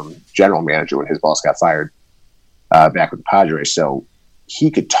an interim general manager when his boss got fired back with the Padres. So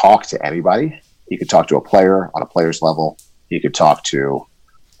he could talk to anybody. He could talk to a player on a player's level. He could talk to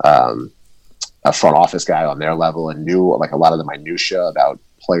a front office guy on their level and knew like a lot of the minutia about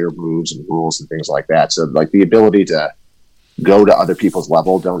player moves and rules and things like that. So like the ability to go to other people's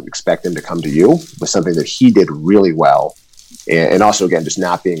level, don't expect them to come to you, was something that he did really well. And also, again, just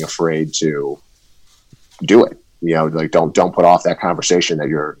not being afraid to do it. Like don't put off that conversation that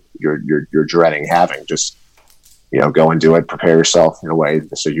you're dreading having. Just go and do it. Prepare yourself in a way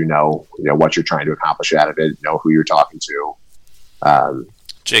so what you're trying to accomplish out of it. Know who you're talking to.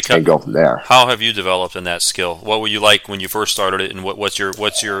 Jake, and go from there. How have you developed in that skill? What were you like when you first started it, and what's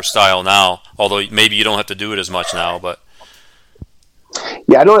your style now? Although maybe you don't have to do it as much now, but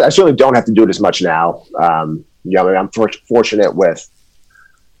I certainly don't have to do it as much now. I'm fortunate with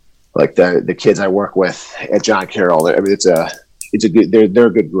like the kids I work with at John Carroll. I mean, they're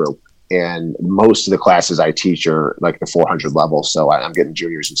a good group, and most of the classes I teach are like the 400 level. So I'm getting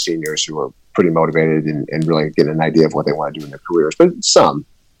juniors and seniors who are pretty motivated and really getting an idea of what they want to do in their careers. But some,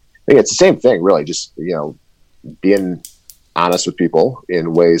 I think it's the same thing, really, just, being honest with people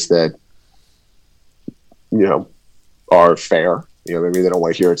in ways that, are fair. Maybe they don't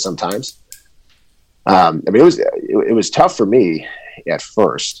want to hear it sometimes. It was tough for me at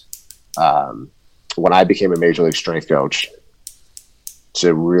first when I became a major league strength coach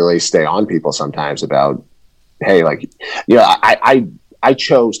to really stay on people sometimes about, hey, I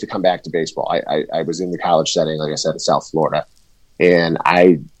chose to come back to baseball. I was in the college setting, like I said, in South Florida, and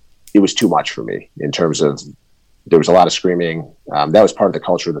it was too much for me in terms of there was a lot of screaming. That was part of the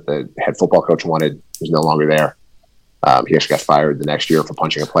culture that the head football coach wanted. He was no longer there. He actually got fired the next year for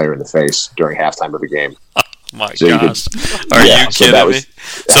punching a player in the face during halftime of a game. My gosh! Are you kidding me?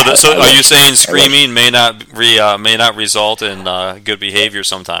 So are you saying screaming may not result in good behavior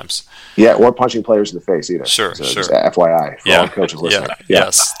sometimes? Yeah, or punching players in the face either. Sure. Just FYI for all the coaches listening. Yeah.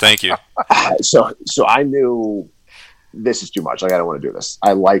 Yes, thank you. So I knew this is too much. Like, I don't want to do this.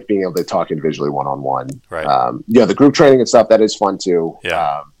 I like being able to talk individually one-on-one. Right. The group training and stuff, that is fun too.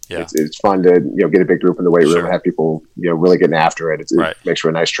 Yeah. It's fun to get a big group in the weight room and have people really getting after it. It right. makes for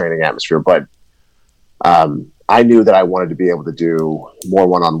a nice training atmosphere. But I knew that I wanted to be able to do more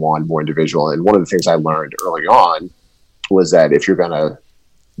one-on-one, more individual. And one of the things I learned early on was that if you're going to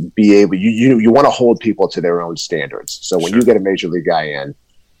be able, you want to hold people to their own standards. So when you get a major league guy in,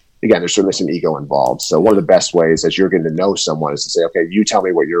 again, there's certainly some ego involved. So one of the best ways as you're getting to know someone is to say, okay, you tell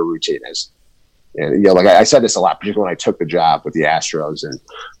me what your routine is. And, like I said this a lot, particularly when I took the job with the Astros. And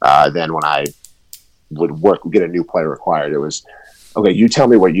then when I would get a new player acquired, it was, okay, you tell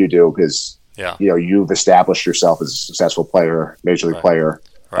me what you do, because, you've established yourself as a successful player, major league player.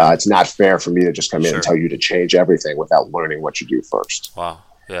 Right. It's not fair for me to just come in and tell you to change everything without learning what you do first. Wow.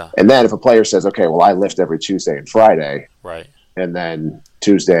 Yeah. And then if a player says, okay, well, I lift every Tuesday and Friday. Right. And then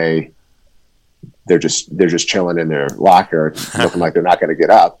Tuesday, they're just chilling in their locker, looking like they're not going to get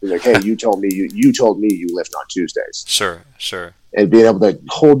up. They're like, hey, you told me you lift on Tuesdays. Sure. And being able to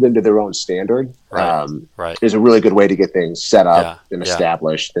hold them to their own standard is a really good way to get things set up and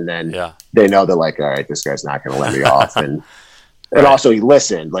established. And then they know they're like, all right, this guy's not going to let me off. And and also he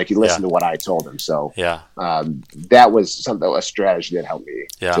listened to what I told him. So that was a strategy that helped me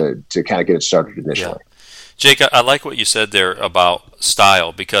to kind of get it started initially. Yeah. Jake, I like what you said there about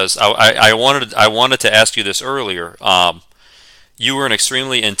style, because I wanted to ask you this earlier. You were an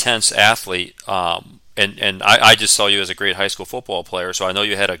extremely intense athlete, and I just saw you as a great high school football player, so I know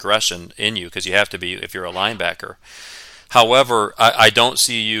you had aggression in you, because you have to be if you're a linebacker. However, I don't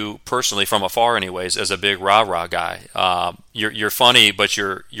see you personally, from afar anyways, as a big rah-rah guy. You're funny, but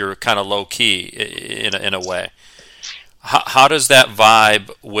you're kind of low-key in a way. How does that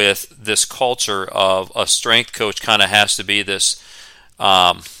vibe with this culture of a strength coach kind of has to be this,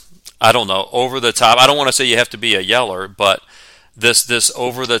 over the top? I don't want to say you have to be a yeller, but this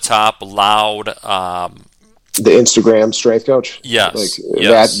over the top, loud. The Instagram strength coach. Yes.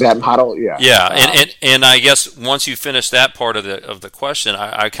 That model. Yeah. Yeah. And I guess once you finish that part of the question,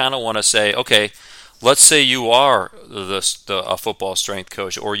 I kind of want to say, okay, let's say you are a football strength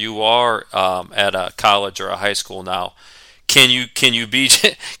coach, or you are at a college or a high school now. Can you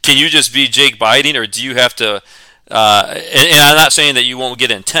just be Jake Biding, or do you have to? And I'm not saying that you won't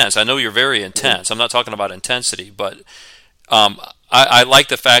get intense. I know you're very intense. I'm not talking about intensity, but I like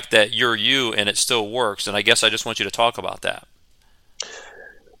the fact that you're you and it still works. And I guess I just want you to talk about that.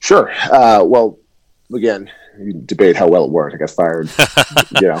 Sure. Well, again, you debate how well it worked. I got fired.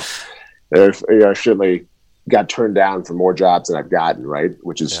 I certainly got turned down for more jobs than I've gotten. Right,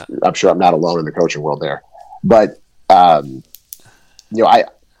 which is I'm sure I'm not alone in the coaching world there, but.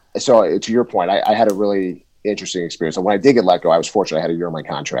 So to your point, I had a really interesting experience. And when I did get let go, I was fortunate. I had a year on my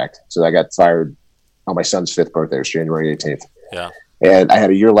contract. So I got fired on my son's 5th birthday. It was January 18th. Yeah. And I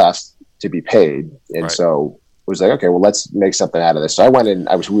had a year left to be paid. And so it was like, okay, well, let's make something out of this. So I went in,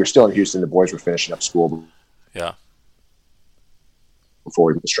 we were still in Houston. The boys were finishing up school. Yeah. Before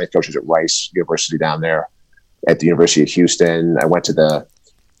we were the strength coaches at Rice University down there at the University of Houston. I went to the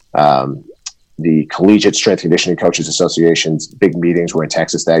Collegiate Strength Conditioning Coaches Association's big meetings were in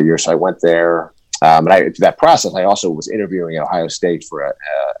Texas that year. So I went there. And through that process, I also was interviewing at Ohio State for a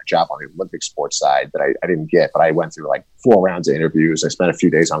job on the Olympic sports side that I didn't get, but I went through like 4 rounds of interviews. I spent a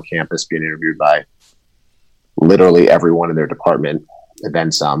few days on campus being interviewed by literally everyone in their department, and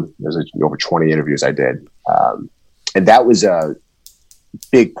then some. There's over 20 interviews I did. And that was a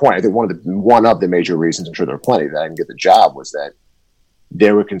big point. I think one of the major reasons, I'm sure there were plenty, that I didn't get the job was that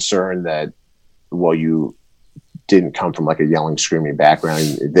they were concerned that, well, you didn't come from like a yelling, screaming background.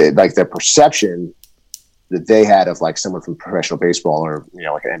 The perception that they had of like someone from professional baseball or,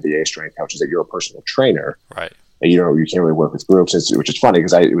 like an NBA strength coach is that you're a personal trainer. Right. And, you can't really work with groups, which is funny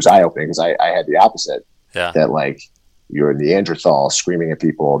because it was eye-opening because I had the opposite. Yeah. That like you're in Neanderthal screaming at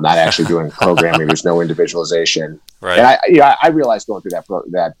people, not actually doing programming. There's no individualization. Right. And I realized going through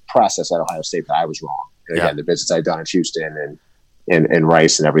that process at Ohio State that I was wrong. And again, the visits I'd done in Houston and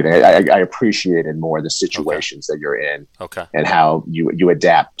Rice and everything, I appreciated more the situations that you're in and how you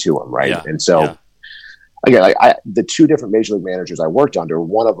adapt to them. Right. Yeah. And so again, the two different major league managers I worked under,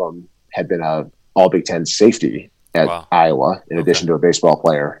 one of them had been a all Big Ten safety at Iowa, in addition to a baseball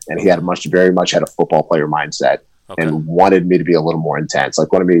player. And he had very much had a football player mindset and wanted me to be a little more intense.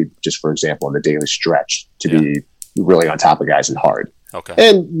 Like wanted me, just for example, in the daily stretch to be really on top of guys and hard. Okay.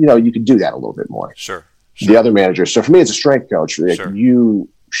 And, you could do that a little bit more. Sure. The other manager. So for me, as a strength coach, you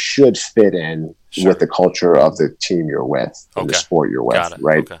should fit in with the culture of the team you're with and the sport you're with.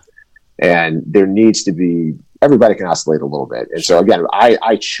 Right. Okay. And there needs to be, everybody can oscillate a little bit. And so again,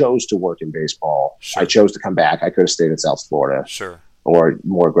 I chose to work in baseball. I chose to come back. I could have stayed in South Florida or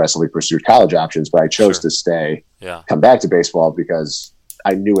more aggressively pursued college options, but I chose to stay, come back to baseball because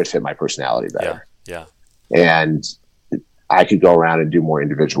I knew it fit my personality better. Yeah. And I could go around and do more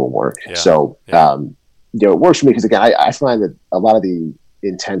individual work. So, it works for me because again, I find that a lot of the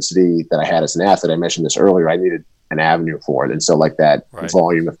intensity that I had as an athlete, I mentioned this earlier, I needed an avenue for it. And so like that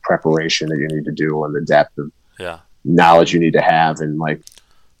volume of preparation that you need to do and the depth of knowledge you need to have. And like,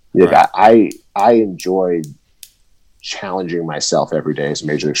 I enjoyed challenging myself every day as a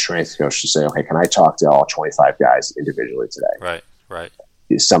major league strength coach to say, okay, can I talk to all 25 guys individually today? Right.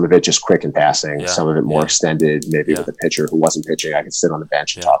 Some of it just quick and passing, some of it more extended, maybe with a pitcher who wasn't pitching. I could sit on the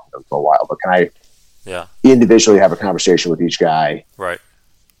bench and talk to them for a while, but can I individually have a conversation with each guy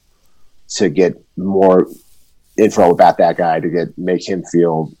to get more info about that guy, to make him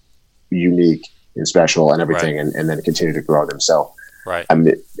feel unique and special and everything, and then continue to grow them. So, I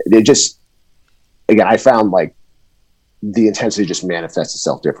mean, it just, again, I found like the intensity just manifests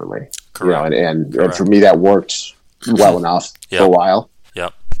itself differently. Correct. And for me, that worked well enough for a while.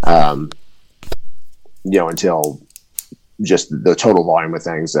 Until just the total volume of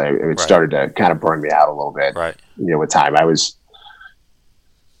things, it started to kind of burn me out a little bit. With time, I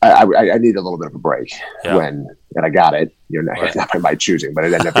needed a little bit of a break and I got it. Not by my choosing, but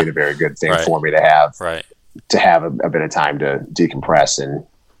it ended up being a very good thing for me to have. To have a bit of time to decompress and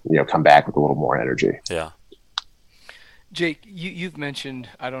come back with a little more energy. Jake, you've mentioned,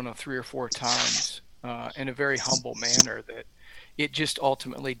 I don't know, 3 or 4 times in a very humble manner that it just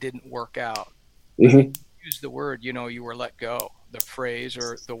ultimately didn't work out. Mm-hmm. Use the word, you were let go, the phrase,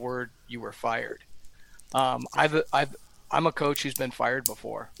 or the word, you were fired. I'm a coach who's been fired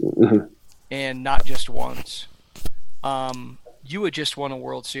before, and not just once. You had just won a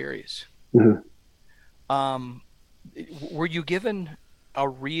World Series. Were you given a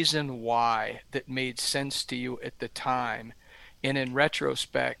reason why that made sense to you at the time? And in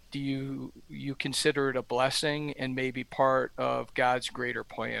retrospect, do you consider it a blessing and maybe part of God's greater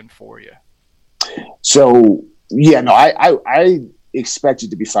plan for you? So, I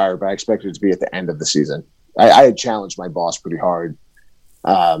expected to be fired, but I expected it to be at the end of the season. I had challenged my boss pretty hard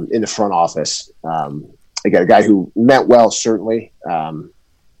in the front office. I got a guy who meant well, certainly.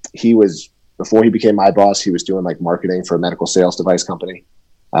 He was, before he became my boss, he was doing like marketing for a medical sales device company.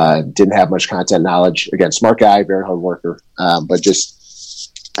 Didn't have much content knowledge. Again, smart guy, very hard worker. But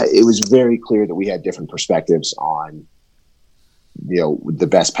just, it was very clear that we had different perspectives on, the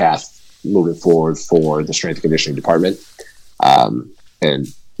best path moving forward for the strength and conditioning department. And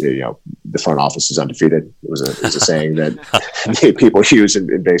the front office is undefeated. It was a saying that people use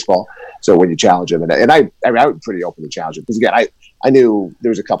in baseball. So when you challenge them, and I was pretty open to challenge it because again, I knew there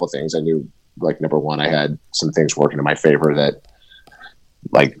was a couple of things. I knew, like, number one, I had some things working in my favor that,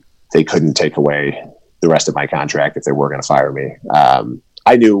 like, they couldn't take away the rest of my contract if they were going to fire me.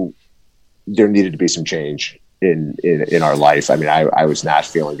 I knew there needed to be some change in our life. I mean, I was not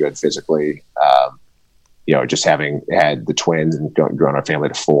feeling good physically. Just having had the twins and grown our family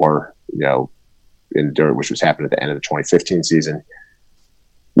to 4, which was happening at the end of the 2015 season,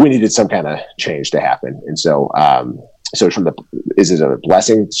 we needed some kind of change to happen. And so, is it a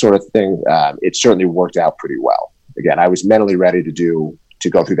blessing sort of thing? It certainly worked out pretty well. Again, I was mentally ready to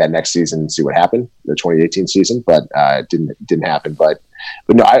go through that next season and see what happened, the 2018 season, but it didn't happen. But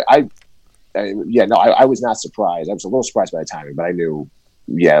no, I was not surprised. I was a little surprised by the timing, but I knew,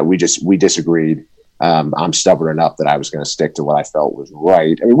 we disagreed. I'm stubborn enough that I was going to stick to what I felt was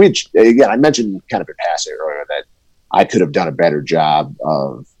right. I mean, I mentioned kind of in passing earlier that I could have done a better job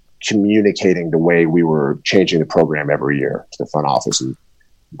of communicating the way we were changing the program every year to the front office. And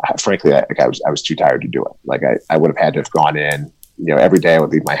frankly, I was too tired to do it. Like I would have had to have gone in, every day I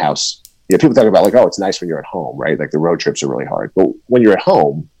would leave my house. People talk about like, oh, it's nice when you're at home, right? Like the road trips are really hard. But when you're at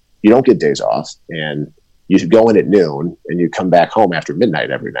home, you don't get days off, and you go in at noon and you come back home after midnight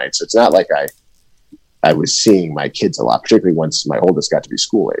every night. So it's not like I was seeing my kids a lot, particularly once my oldest got to be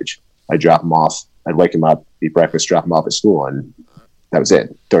school age. I'd drop them off. I'd wake them up, eat breakfast, drop them off at school, and that was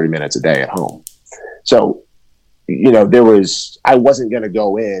it. 30 minutes a day at home. So, I wasn't going to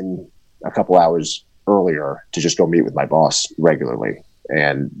go in a couple hours earlier to just go meet with my boss regularly.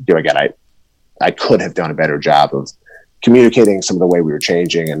 And, again, I could have done a better job of communicating some of the way we were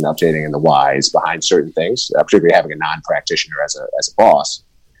changing and updating and the whys behind certain things, particularly having a non-practitioner as a boss.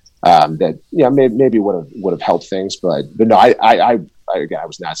 That maybe would have helped things, but no, I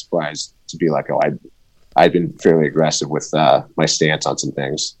was not surprised to be like, I'd been fairly aggressive with my stance on some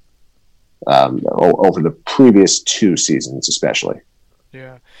things over the previous 2 seasons, especially.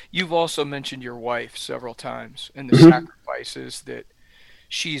 Yeah, you've also mentioned your wife several times and the sacrifices that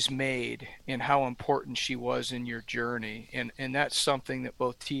she's made and how important she was in your journey, and that's something that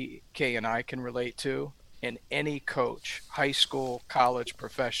both TK and I can relate to. And any coach, high school, college,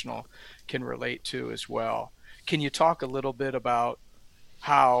 professional, can relate to as well. Can you talk a little bit about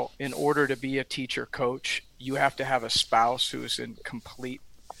how, in order to be a teacher coach, you have to have a spouse who's in complete,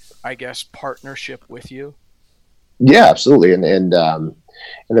 partnership with you? Yeah, absolutely. And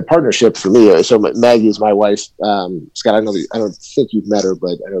the partnership for me, so Maggie is my wife. Scott, I don't think you've met her,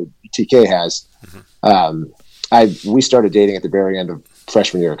 but I know TK has. We started dating at the very end of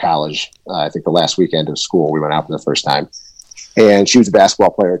freshman year of college. I think the last weekend of school, we went out for the first time. And she was a basketball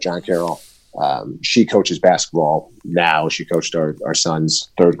player at John Carroll. She coaches basketball now. She coached our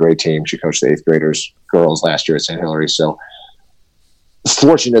son's 3rd grade team. She coached the 8th graders girls last year at St. Hilary. So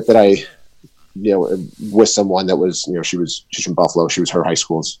fortunate that I, with someone that was, she's from Buffalo. She was her high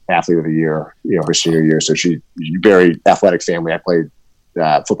school's athlete of the year, her senior year. So she's very athletic family. I played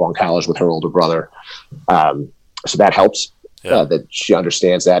football in college with her older brother. So that helps. Yeah. That she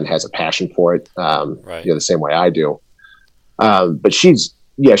understands that and has a passion for it, right. The same way I do. But she's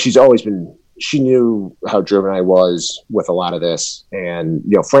always been, she knew how driven I was with a lot of this. And,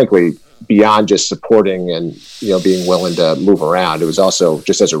 frankly, beyond just supporting and, being willing to move around, it was also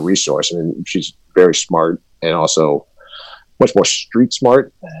just as a resource. I mean, she's very smart and also much more street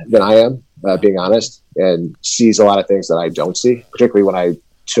smart than I am, being honest, and sees a lot of things that I don't see, particularly when I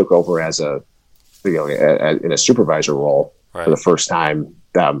took over as in a supervisor role. Right. For the first time,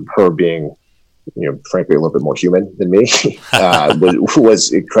 her being, frankly, a little bit more human than me,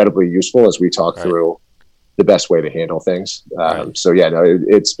 was incredibly useful as we talked through the best way to handle things. So,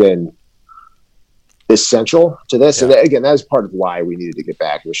 it's been essential to this. Yeah. And again, that was part of why we needed to get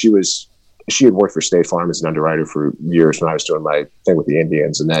back. She had worked for State Farm as an underwriter for years when I was doing my thing with the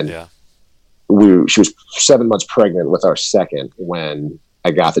Indians. And then she was 7 months pregnant with our second when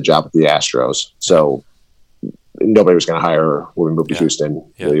I got the job with the Astros. So nobody was going to hire her when we moved to Houston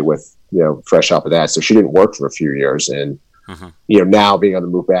really with, fresh off of that. So she didn't work for a few years. And, now being able to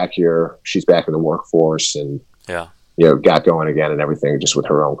move back here, she's back in the workforce and, got going again and everything just with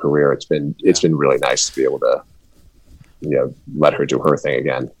her own career. It's been really nice to be able to, let her do her thing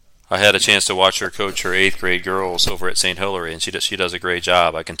again. I had a chance to watch her coach her 8th grade girls over at St. Hilary, and she does a great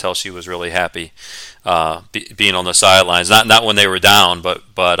job. I can tell she was really happy being on the sidelines. Not when they were down, but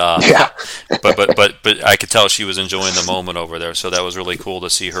I could tell she was enjoying the moment over there. So that was really cool to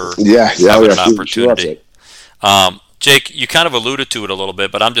see her having an opportunity. Jake, you kind of alluded to it a little bit,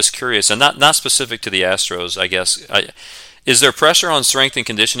 but I'm just curious, and not specific to the Astros, I guess. Is there pressure on strength and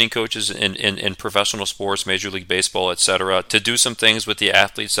conditioning coaches in professional sports, Major League Baseball, et cetera, to do some things with the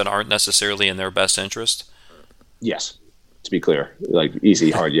athletes that aren't necessarily in their best interest? Yes, to be clear. Like easy,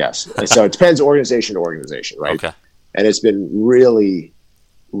 hard, yes. So it depends organization to organization, right? Okay. And it's been really,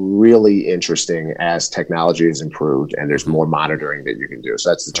 really interesting as technology has improved and there's more monitoring that you can do. So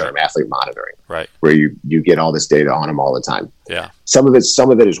that's the term, athlete monitoring, right? Where you get all this data on them all the time. Yeah. Some of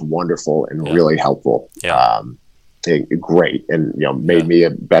it is wonderful and really helpful. Yeah. Great, and made me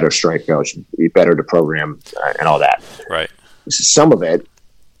a better strength coach, better to program, and all that. Right. Some of it,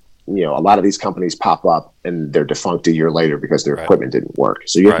 a lot of these companies pop up and they're defunct a year later because their equipment didn't work.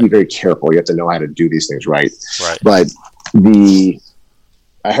 So you have to be very careful. You have to know how to do these things right. Right. But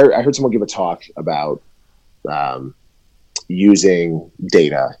I heard someone give a talk about using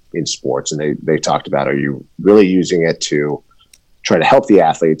data in sports, and they talked about, are you really using it to try to help the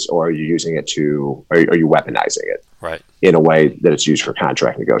athletes, or are you using it to, are you weaponizing it in a way that it's used for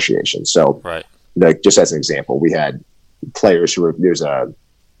contract negotiations? So, like, just as an example, we had players who were, there's a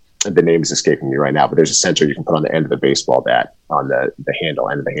the name is escaping me right now, but there's a sensor you can put on the end of the baseball bat on the end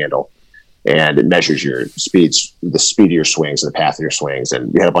of the handle. And it measures your speeds, the speed of your swings and the path of your swings.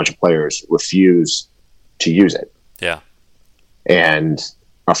 And we had a bunch of players refuse to use it. Yeah. And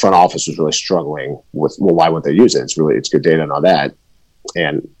our front office was really struggling with, well, why wouldn't they use it? It's good data and all that.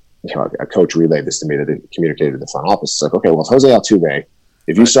 And a coach relayed this to me that they communicated to the front office. It's like, okay, well, if Jose Altuve,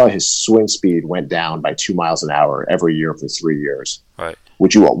 if you saw his swing speed went down by 2 miles an hour every year for 3 years, right,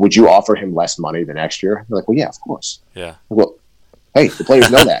 would you offer him less money the next year? They're like, well, yeah, of course. Yeah. Well, hey, the players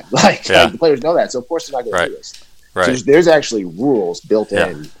know that. The players know that, so of course they're not going to do this. Right. So there's actually rules built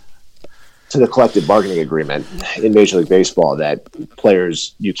in to the collective bargaining agreement in Major League Baseball that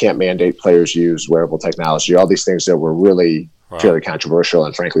you can't mandate players use wearable technology, all these things that were really fairly controversial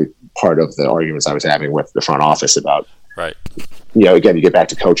and frankly part of the arguments I was having with the front office about, again, you get back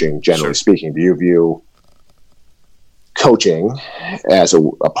to coaching, generally speaking, do you view coaching as a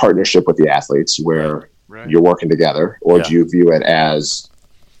partnership with the athletes where you're working together, or do you view it as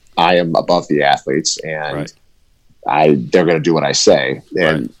I am above the athletes and they're going to do what I say?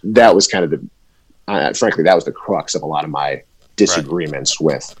 And that was kind of frankly, that was the crux of a lot of my disagreements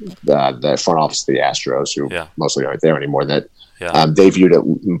with the front office of the Astros, who mostly aren't there anymore, that they viewed it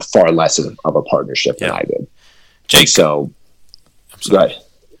far less of a partnership than I did. Jake, so go ahead.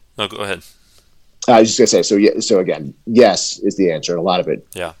 No, go ahead. I was just going to say, so again, yes is the answer. And a lot of it,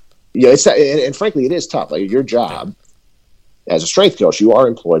 it's and frankly, it is tough. Like your job as a strength coach, you are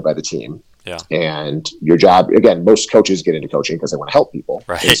employed by the team. Yeah. And your job, again, most coaches get into coaching because they want to help people.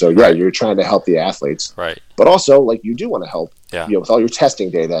 Right. And so, you're trying to help the athletes. Right. But also, like, you do want to help, with all your testing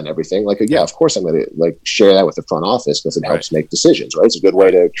data and everything. Like, of course I'm going to, share that with the front office because it helps make decisions, right? It's a good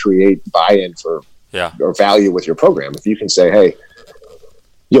way to create buy-in for or value with your program. If you can say, hey,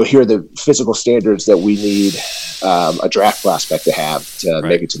 here are the physical standards that we need a draft prospect to have to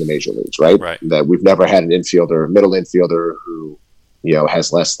make it to the major leagues, right? That we've never had an middle infielder who,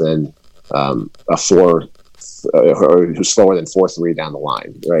 has less than a 4, or who's slower than 4.3 down the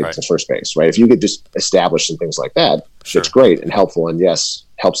line, right? To first base, right? If you could just establish some things like that, it's great and helpful, and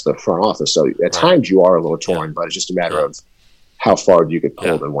helps the front office. So at times you are a little torn, but it's just a matter of how far do you get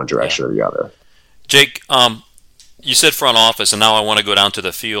pulled in one direction or the other. Jake, you said front office, and now I want to go down to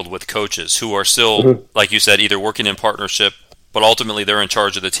the field with coaches who are still, like you said, either working in partnership, but ultimately they're in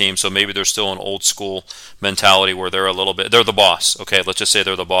charge of the team, so maybe they're still an old school mentality where they're the boss. Okay, let's just say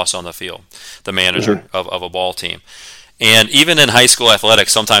they're the boss on the field, the manager of a ball team. And even in high school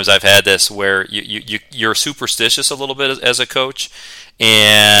athletics, sometimes I've had this where you're superstitious a little bit as a coach,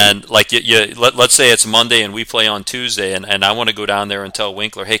 and let's say it's Monday and we play on Tuesday, and I want to go down there and tell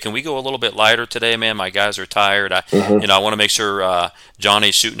Winkler, hey, can we go a little bit lighter today, man? My guys are tired. I want to make sure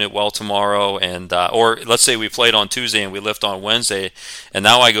Johnny's shooting it well tomorrow, and or let's say we played on Tuesday and we lift on Wednesday, and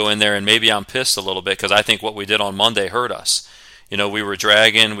now I go in there and maybe I'm pissed a little bit because I think what we did on Monday hurt us. We were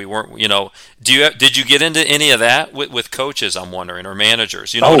dragging. We weren't. Did you get into any of that with coaches? I'm wondering, or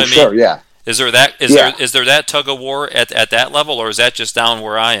managers. You know what I mean? Sure, yeah. Is there that? Is there that tug of war at that level, or is that just down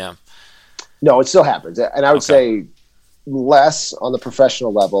where I am? No, it still happens, and I would say less on the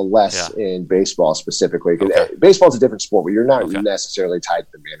professional level, less in baseball specifically. Baseball's a different sport where you're not necessarily tied to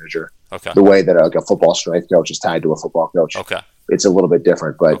the manager. The way that a football strength coach is tied to a football coach. It's a little bit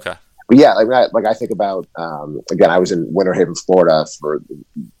different, but. But yeah, I think about again, I was in Winter Haven, Florida for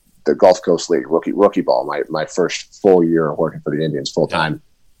the Gulf Coast League rookie ball, my first full year working for the Indians full time,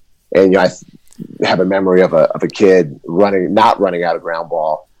 and I have a memory of a kid not running out of ground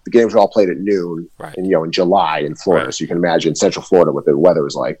ball. The games were all played at noon, and in July in Florida, so you can imagine Central Florida what the weather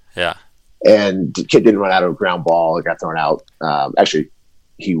was like. Yeah, and the kid didn't run out of ground ball; it got thrown out. Actually,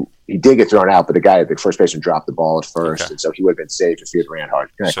 he did get thrown out, but the first baseman dropped the ball at first, and so he would have been saved if he had ran hard.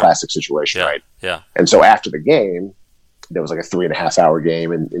 Kind of classic situation, right? Yeah. And so after the game, there was like a 3.5-hour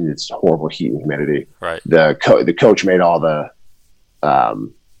game in its horrible heat and humidity. Right. The coach made all the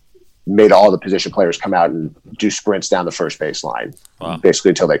position players come out and do sprints down the first baseline, basically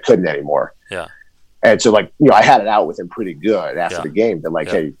until they couldn't anymore. Yeah. And so I had it out with him pretty good after the game that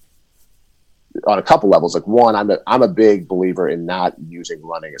hey, on a couple levels, one, I'm a big believer in not using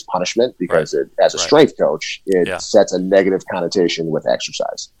running as punishment because as a strength coach, it sets a negative connotation with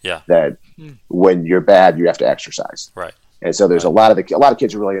exercise. Yeah. That when you're bad, you have to exercise. Right. And so there's a lot of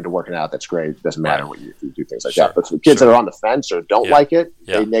kids are really into working out. That's great. It doesn't matter what you do things like that. But for kids that are on the fence or don't like it,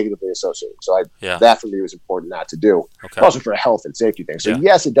 they negatively associate. So that for me was important not to do. Also for a health and safety thing. So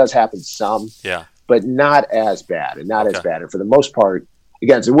yes, it does happen some. Yeah. But not as bad, and not as bad. And for the most part.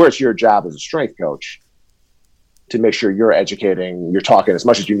 Again, so where it's your job as a strength coach to make sure you're talking as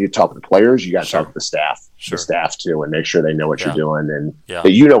much as you need to talk with the players. You got to talk with the staff too, and make sure they know what you're doing and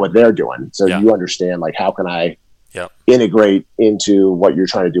that you know what they're doing. So you understand, like, how can I integrate into what you're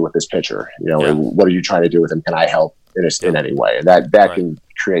trying to do with this pitcher? What are you trying to do with him? Can I help in any way? And that can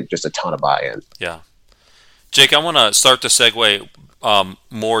create just a ton of buy-in. Yeah. Jake, I want to start to segue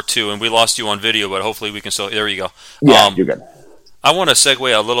more to, and we lost you on video, but hopefully we can still, there you go. Yeah, you're good. I want to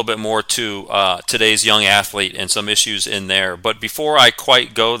segue a little bit more to today's young athlete and some issues in there. But before I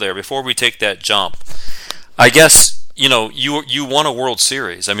quite go there, before we take that jump, I guess, you won a World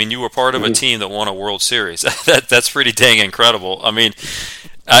Series. I mean, you were part of a team that won a World Series. That's pretty dang incredible. I mean,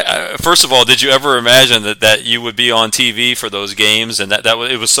 first of all, did you ever imagine that you would be on TV for those games, and that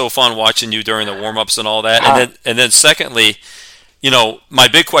it was so fun watching you during the warm-ups and all that? And then secondly, my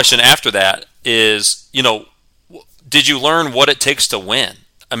big question after that is, did you learn what it takes to win?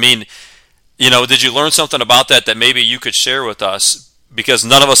 I mean, did you learn something about that maybe you could share with us? Because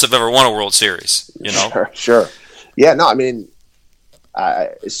none of us have ever won a World Series, Sure. Yeah, no, I mean,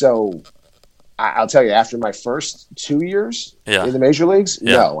 so I'll tell you, after my first 2 years in the major leagues,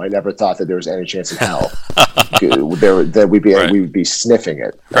 no, I never thought that there was any chance in hell that we'd be sniffing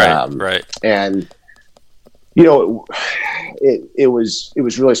it. Right. And it was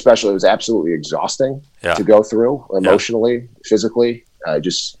really special. It was absolutely exhausting to go through emotionally, physically. It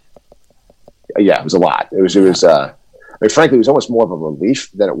was a lot. It was frankly, it was almost more of a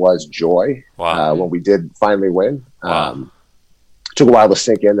relief than it was joy. Wow. When we did finally win. Wow. Took a while to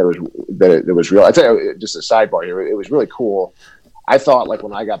sink in that it was real. I tell you, just a sidebar here, it was really cool. I thought, like,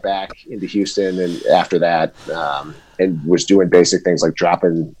 when I got back into Houston and after that, and was doing basic things like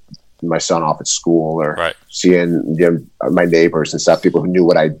dropping my son off at school or seeing my neighbors and stuff, people who knew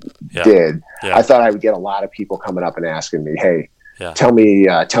what I did. Yeah. I thought I would get a lot of people coming up and asking me, "Hey, tell me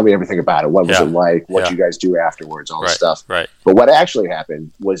everything about it. What was it like? What you guys do afterwards? All this stuff." Right. But what actually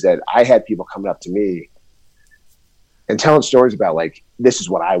happened was that I had people coming up to me and telling stories about, like, this is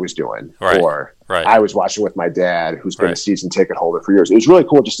what I was doing, or I was watching with my dad, who's been a season ticket holder for years. It was really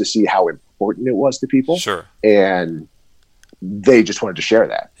cool just to see how important it was to people. Sure. And they just wanted to share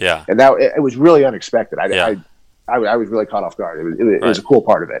that. Yeah. And that it was really unexpected. I was really caught off guard. It was a cool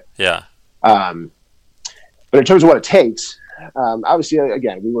part of it. Yeah. But in terms of what it takes, obviously,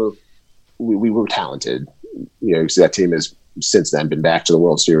 again, we were talented. Because that team has since then been back to the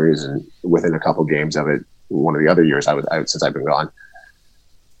World Series, and within a couple games of it, one of the other years since I've been gone.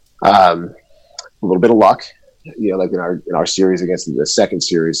 A little bit of luck, like in our series against the second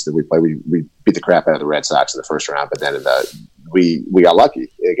series that we played, we beat the crap out of the Red Sox in the first round, but then we got lucky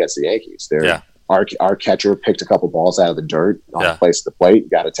against the Yankees. Our catcher picked a couple balls out of the dirt on the place at the plate,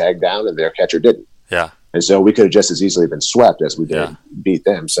 got a tag down, and their catcher didn't. Yeah. And so we could have just as easily been swept as we did beat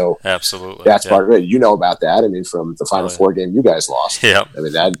them. So absolutely, that's part of it. About that. I mean, from the Final Four game you guys lost. Yeah. I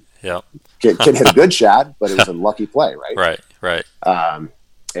mean, that kid hit a good shot, but it was a lucky play, right? Right.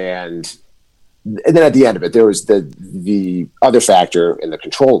 And then at the end of it, there was the other factor, and the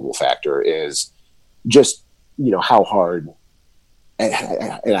controllable factor is just, how hard.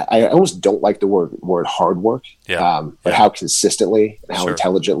 And I almost don't like the word hard work. But how consistently and how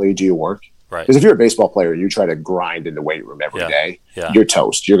intelligently do you work? Right. Because if you're a baseball player, you try to grind in the weight room every day, you're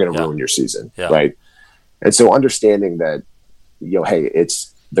toast. You're going to ruin your season, right? And so understanding that, hey,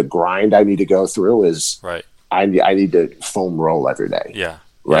 it's the grind I need to go through is I need to foam roll every day. Yeah.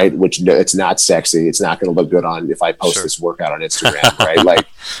 Right. Which it's not sexy. It's not going to look good if I post this workout on Instagram. Right. Like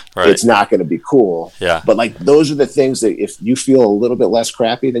it's not going to be cool. Yeah. But like, those are the things that if you feel a little bit less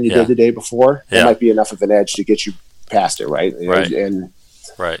crappy than you did the day before, that might be enough of an edge to get you past it. Right. And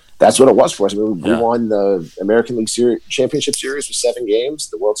that's what it was for us. I mean, we won the American League Championship Series with 7 games.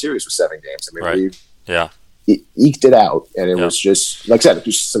 The World Series was 7 games. I mean, we eked it out, and it was just, like I said,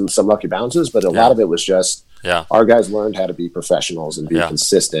 just some lucky bounces, but a lot of it was just our guys learned how to be professionals and be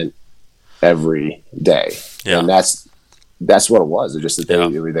consistent every day. And that's what it was. It just that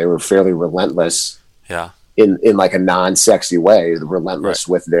they were fairly relentless. In like a non-sexy way, relentless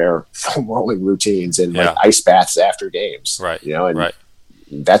with their foam rolling routines and like ice baths after games.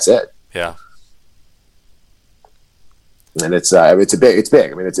 And that's it. Yeah. And it's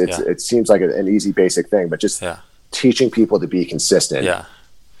big. I mean, it seems like an easy, basic thing, but just teaching people to be consistent.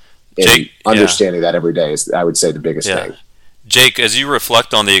 And understanding that every day is, I would say, the biggest thing. Jake, as you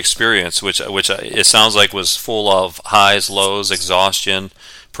reflect on the experience, which it sounds like was full of highs, lows, exhaustion,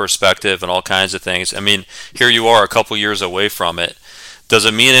 perspective, and all kinds of things. I mean, here you are a couple years away from it. Does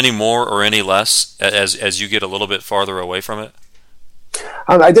it mean any more or any less as you get a little bit farther away from it?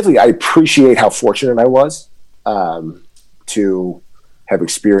 I appreciate how fortunate I was to have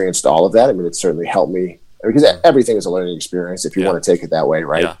experienced all of that. I mean, it certainly helped me because everything is a learning experience if you want to take it that way,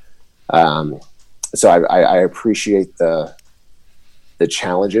 right? Yeah. So I appreciate the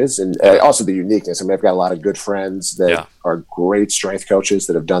challenges and also the uniqueness. I mean, I've got a lot of good friends that are great strength coaches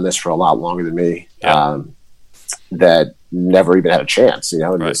that have done this for a lot longer than me, that never even had a chance,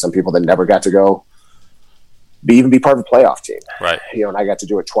 and there's some people that never got to go even be part of a playoff team. Right. And I got to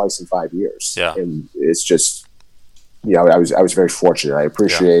do it twice in 5 years. Yeah. And it's just, I was very fortunate. I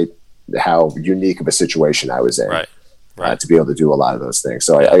appreciate how unique of a situation I was in. Right. To be able to do a lot of those things.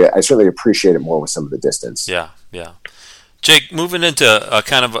 So I certainly appreciate it more with some of the distance. Yeah. Jake, moving into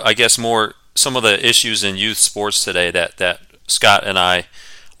kind of, I guess, more some of the issues in youth sports today that Scott and I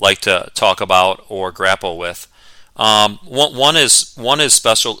like to talk about or grapple with. One is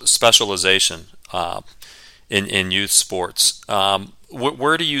specialization in youth sports.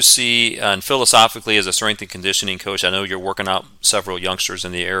 Where do you see, and philosophically as a strength and conditioning coach, I know you're working out several youngsters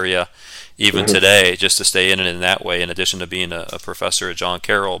in the area even today just to stay in it in that way, in addition to being a professor at John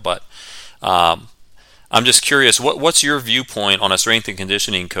Carroll. But I'm just curious, what's your viewpoint on a strength and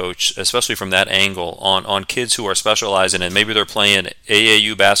conditioning coach, especially from that angle, on kids who are specializing and maybe they're playing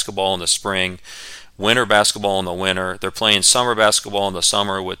AAU basketball in the spring, winter basketball in the winter, they're playing summer basketball in the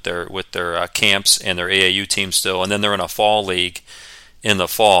summer with their camps and their AAU team still, and then they're in a fall league in the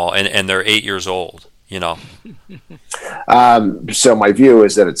fall, and they're 8 years old, So my view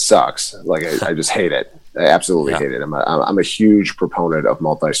is that it sucks. Like I just hate it. I absolutely hate it. I'm a huge proponent of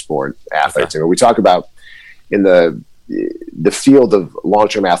multi-sport athletes. Okay. We talk about in the field of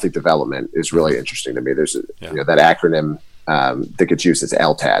long-term athlete development is really interesting to me. There's that acronym that gets used as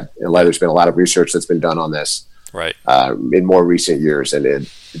LTAD, and there's been a lot of research that's been done on this in more recent years. And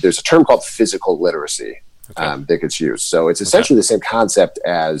there's a term called physical literacy that gets used. So it's essentially the same concept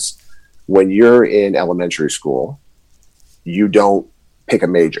as when you're in elementary school, you don't pick a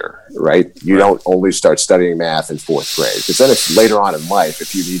major, right? You don't only start studying math in fourth grade, because then it's later on in life,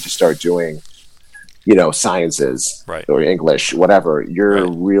 if you need to start doing sciences or English, whatever,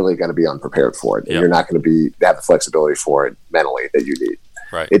 you're really going to be unprepared for it. And you're not going to have the flexibility for it mentally that you need.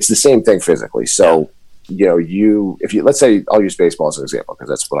 Right. It's the same thing physically. So, if you, let's say, I'll use baseball as an example, because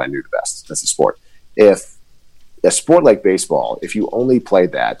that's what I knew the best. That's a sport. If a sport like baseball, if you only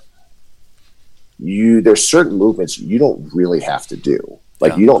played that, there's certain movements you don't really have to do.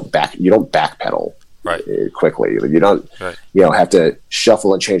 Like you don't backpedal quickly. You don't have to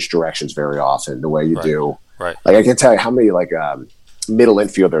shuffle and change directions very often the way you do. Right. Like I can tell you how many middle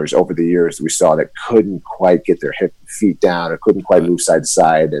infielders over the years we saw that couldn't quite get their feet down or couldn't quite move side to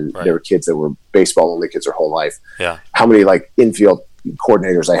side, and there were kids that were baseball only kids their whole life. Yeah. How many infield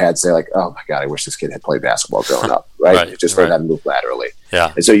coordinators I had say oh my God, I wish this kid had played basketball growing up. Right. Just learned how to move laterally.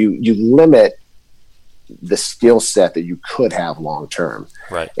 Yeah. And so you limit the skill set that you could have long term.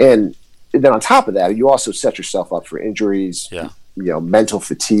 Right. And then on top of that, you also set yourself up for injuries, mental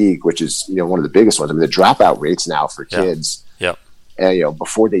fatigue, which is, one of the biggest ones. I mean, the dropout rates now for kids, and,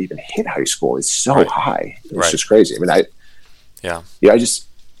 before they even hit high school is so high. It's just crazy. I mean, I just,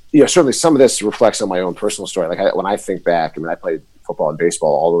 certainly some of this reflects on my own personal story. Like when I think back, I played football and baseball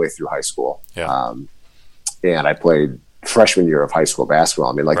all the way through high school. Yeah. And I played freshman year of high school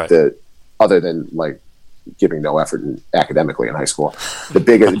basketball. I mean, other than giving no effort academically in high school, the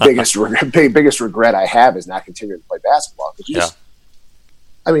biggest regret I have is not continuing to play basketball.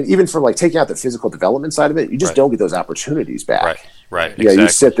 Even from taking out the physical development side of it, you just don't get those opportunities back. Right. Yeah. Exactly.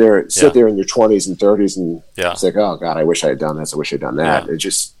 You sit there in your 20s and 30s and it's like, oh God, I wish I had done this. I wish I'd done that. Yeah. It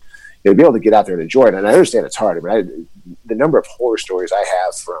just, to be able to get out there and enjoy it. And I understand it's hard. The number of horror stories I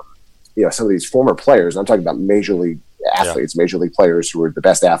have from, some of these former players, and I'm talking about major league athletes, major league players who were the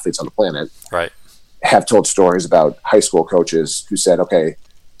best athletes on the planet. Right. Have told stories about high school coaches who said,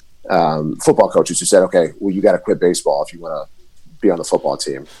 football coaches who said, well, you got to quit baseball if you want to be on the football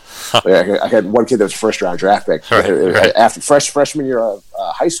team. I had one kid that was first round draft pick after freshman year of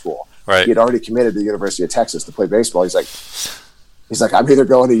high school. Right. He had already committed to the University of Texas to play baseball. He's like, I'm either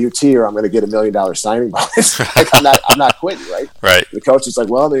going to UT or I'm going to get $1 million signing bonus. I'm not quitting. Right. Right. The coach is like,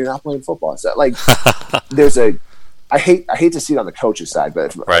 well, then you're not playing football. So I hate to see it on the coach's side,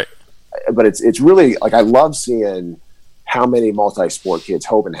 but but it's really I love seeing how many multi-sport kids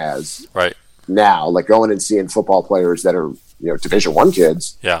Hoban has now, going and seeing football players that are, Division I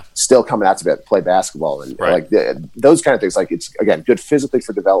kids still coming out to play basketball and those kind of things. It's again, good physically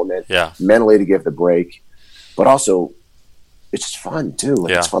for development, mentally to give the break, but also it's just fun too.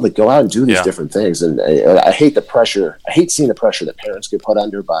 It's fun to go out and do these different things. And I hate the pressure. I hate seeing the pressure that parents get put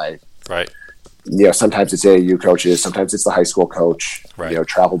under by, sometimes it's AAU coaches, sometimes it's the high school coach,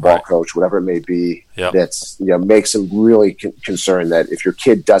 travel ball coach, whatever it may be. That's makes them really concerned that if your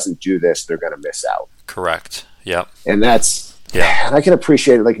kid doesn't do this, they're going to miss out. Correct. Yep. And that's, and I can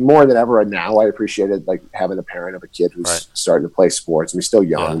appreciate it like more than ever now. I appreciate it like having a parent of a kid who's starting to play sports. I mean, still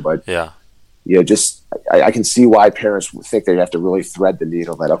young, but just I can see why parents think they have to really thread the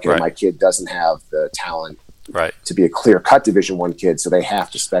needle that, okay, my kid doesn't have the talent to be a clear-cut Division I kid, so they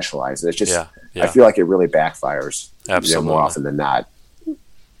have to specialize. And it's just, I feel like it really backfires more often than not.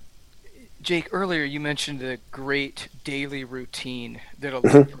 Jake, earlier you mentioned the great daily routine that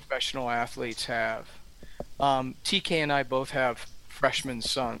elite professional athletes have. TK and I both have freshman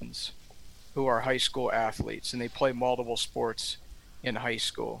sons who are high school athletes, and they play multiple sports in high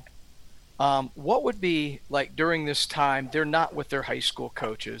school. What would be like during this time? They're not with their high school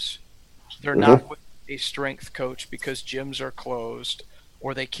coaches. They're not with a strength coach because gyms are closed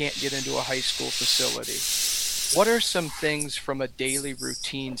or they can't get into a high school facility. What are some things from a daily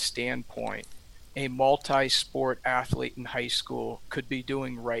routine standpoint a multi-sport athlete in high school could be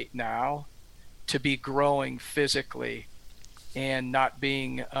doing right now to be growing physically and not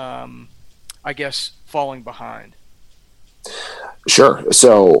being, falling behind? Sure.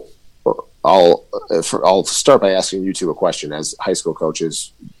 So I'll start by asking you two a question as high school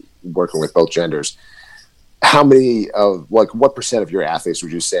coaches working with both genders. How many of what percent of your athletes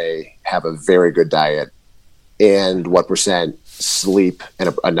would you say have a very good diet, and what percent sleep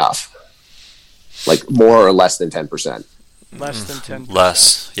and enough? Like more or less than 10%? Less than 10%.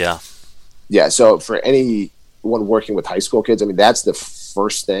 Less, yeah. Yeah, so for anyone working with high school kids, I mean, that's the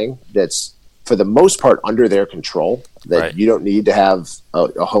first thing that's, for the most part, under their control, that you don't need to have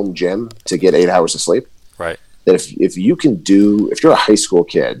a home gym to get 8 hours of sleep. Right. That if you're a high school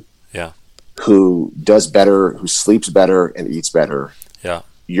kid who does better, who sleeps better and eats better,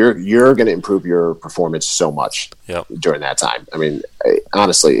 you're going to improve your performance so much during that time. I mean,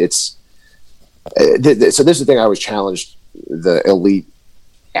 honestly, it's so this is the thing I always challenged the elite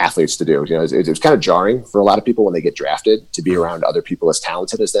athletes to do. You know, it was kind of jarring for a lot of people when they get drafted to be around other people as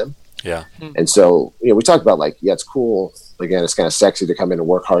talented as them. Yeah. And so, you know, we talked about like, it's cool. Again, it's kind of sexy to come in and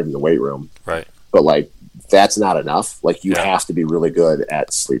work hard in the weight room. Right. But like, that's not enough. Like you have to be really good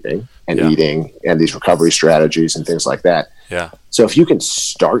at sleeping and eating and these recovery strategies and things like that. Yeah. So if you can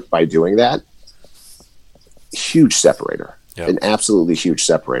start by doing that, huge separator, an absolutely huge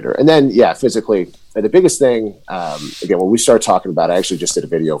separator. And then, physically, the biggest thing, again, when we start talking about, I actually just did a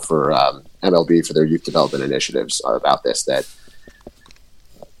video for MLB for their youth development initiatives about this, that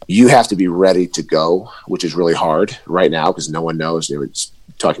you have to be ready to go, which is really hard right now because no one knows, you know, it's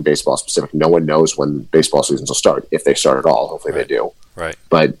talking baseball specific, no one knows when baseball seasons will start, if they start at all. Hopefully they do. Right.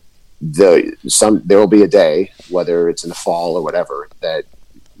 But there will be a day, whether it's in the fall or whatever, that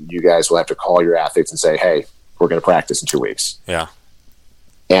you guys will have to call your athletes and say, hey, we're going to practice in 2 weeks. Yeah.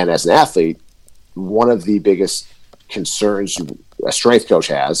 And as an athlete, one of the biggest concerns a strength coach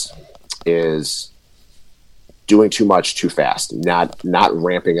has is doing too much too fast, not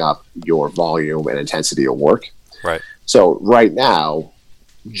ramping up your volume and intensity of work. Right. So right now,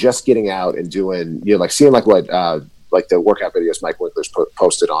 just getting out and doing, you know, like seeing like what like the workout videos Mike Winkler's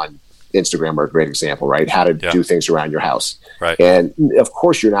posted on Instagram are a great example, right? How to do things around your house. Right. And of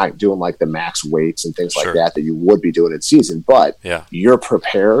course you're not doing like the max weights and things like that you would be doing in season, but you're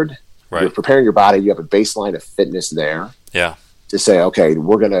prepared. Right. You're preparing your body. You have a baseline of fitness there. Yeah. To say, okay,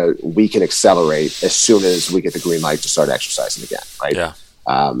 we can accelerate as soon as we get the green light to start exercising again. Right. Yeah.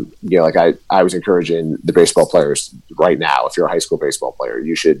 You know, like I was encouraging the baseball players right now, if you're a high school baseball player,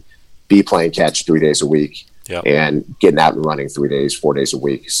 you should be playing catch 3 days a week and getting out and running 3 days, 4 days a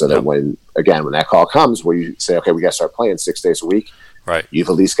week. So that when that call comes where you say, okay, we got to start playing 6 days a week. Right. You've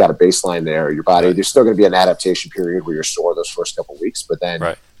at least got a baseline there. Your body, there's still going to be an adaptation period where you're sore those first couple of weeks, but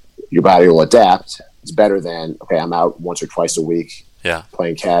then your body will adapt. It's better than, okay, I'm out once or twice a week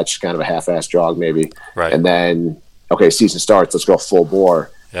playing catch, kind of a half-ass jog maybe. Right. And then, okay, season starts, let's go full bore.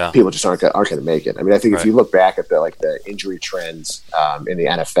 Yeah. People just aren't going to make it. I mean, I think if you look back at the injury trends in the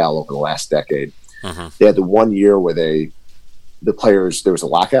NFL over the last decade, they had the 1 year where the players, there was a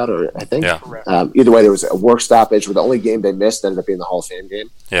lockout, or I think either way, there was a work stoppage where the only game they missed ended up being the Hall of Fame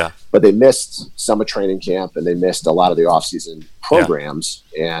game. Yeah. But they missed summer training camp and they missed a lot of the offseason programs.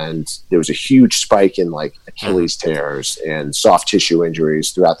 And there was a huge spike in like Achilles tears and soft tissue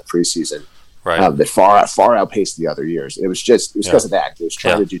injuries throughout the preseason. Right. That far outpaced the other years. It was because of that. It was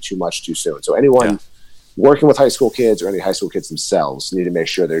trying to do too much too soon. So anyone working with high school kids or any high school kids themselves need to make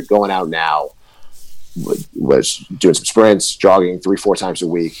sure they're going out now, was doing some sprints, jogging 3-4 times a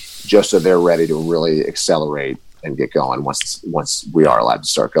week, just so they're ready to really accelerate and get going once we are allowed to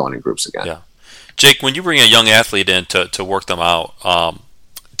start going in groups again. Yeah. Jake, when you bring a young athlete in to work them out,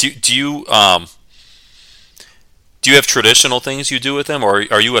 do you Do you have traditional things you do with them, or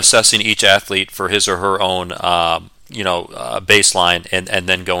are you assessing each athlete for his or her own, baseline, and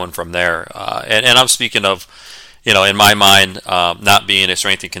then going from there? And I'm speaking of, in my mind, not being a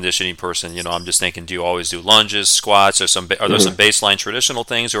strength and conditioning person, I'm just thinking, do you always do lunges, squats, or are there some baseline traditional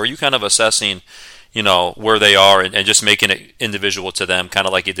things, or are you kind of assessing, where they are and just making it individual to them, kind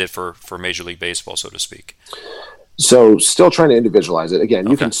of like you did for Major League Baseball, so to speak? So still trying to individualize it. Again,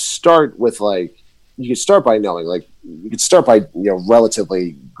 you can start with you can start by knowing, you can start by,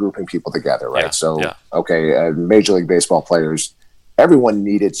 relatively grouping people together, right? Major League Baseball players, everyone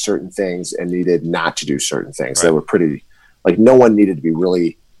needed certain things and needed not to do certain things. Right. They were pretty, no one needed to be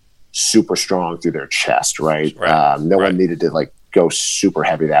really super strong through their chest, right? No one needed to go super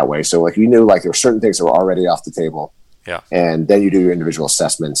heavy that way. So you knew there were certain things that were already off the table. Yeah. And then you do your individual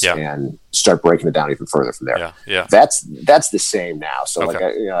assessments and start breaking it down even further from there. Yeah. Yeah. That's the same now. So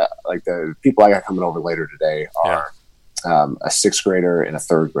the people I got coming over later today are a sixth grader and a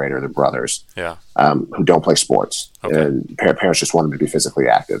third grader. They're brothers. Yeah. Who don't play sports. Okay. And parents just want them to be physically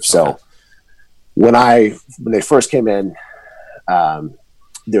active. So when they first came in,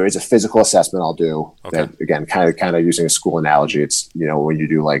 there is a physical assessment I'll do. Okay. That, again, kind of using a school analogy. It's when you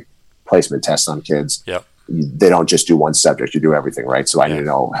do placement tests on kids. Yep. They don't just do one subject, you do everything, right? So I need to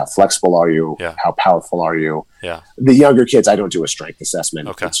know, how flexible are you? Yeah. How powerful are you? Yeah. The younger kids, I don't do a strength assessment.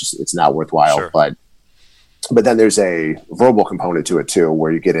 Okay. It's not worthwhile. Sure. But then there's a verbal component to it too,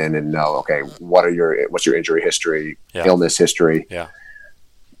 where you get in and know, okay, what's your injury history, illness history? Yeah.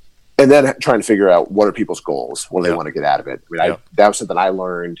 And then trying to figure out what are people's goals, what do they want to get out of it. That was something I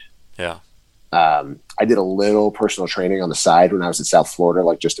learned. Yeah. I did a little personal training on the side when I was in South Florida,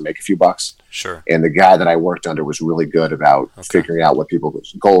 just to make a few bucks. Sure. And the guy that I worked under was really good about figuring out what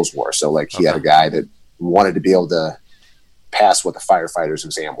people's goals were. So he had a guy that wanted to be able to pass what the firefighter's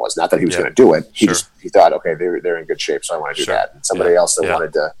exam was. Not that he was going to do it. He thought, okay, they're in good shape, so I want to do that. And somebody else that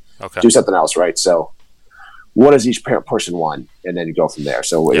wanted to do something else, right? So what does each person want? And then you go from there.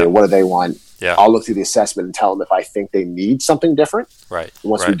 So what do they want? Yeah. I'll look through the assessment and tell them if I think they need something different. Right.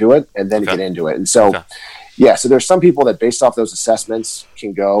 Once we do it, and then get into it. And so, so there's some people that based off those assessments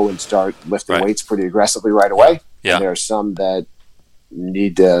can go and start lifting weights pretty aggressively right away. Yeah. And there are some that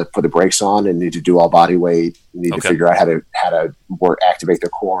need to put the brakes on and need to do all body weight, need to figure out how to activate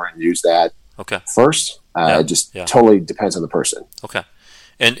their core and use that first. It just totally depends on the person. Okay.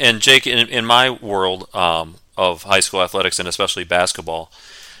 And Jake, in my world of high school athletics and especially basketball,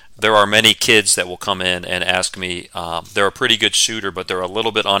 there are many kids that will come in and ask me, they're a pretty good shooter, but they're a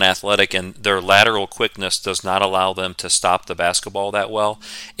little bit unathletic, and their lateral quickness does not allow them to stop the basketball that well.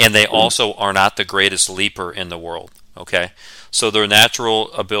 And they also are not the greatest leaper in the world. Okay? So their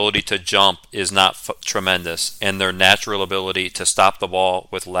natural ability to jump is not tremendous, and their natural ability to stop the ball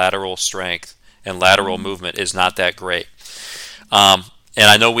with lateral strength and lateral movement is not that great. And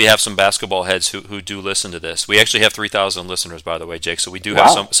I know we have some basketball heads who do listen to this. We actually have 3,000 listeners, by the way, Jake. So we do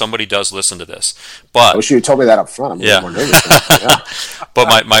have somebody does listen to this. But I wish you had told me that up front. I'm a little more nervous.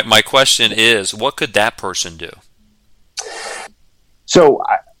 But my question is, what could that person do? So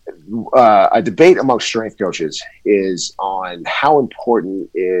a debate among strength coaches is on how important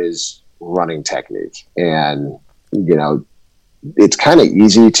is running technique. And, it's kind of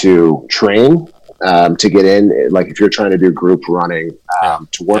easy to train. To get in, if you're trying to do group running,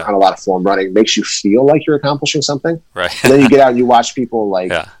 to work on a lot of form running, makes you feel like you're accomplishing something. Right. And then you get out and you watch people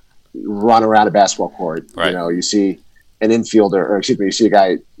run around a basketball court. Right. You see an infielder, you see a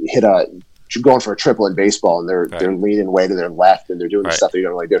guy going for a triple in baseball, and they're leaning way to their left, and they're doing the stuff that you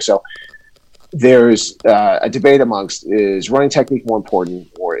don't really do. So there's a debate amongst, is running technique more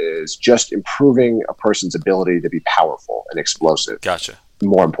important, or is just improving a person's ability to be powerful and explosive? Gotcha.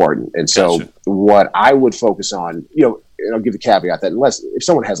 More important. And so what I would focus on, and I'll give the caveat that if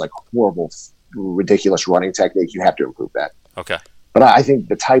someone has horrible, ridiculous running technique, you have to improve that. Okay. But I think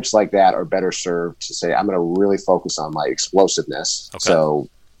the types like that are better served to say, I'm going to really focus on my explosiveness. Okay. So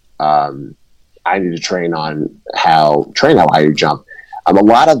I need to train how high you jump. A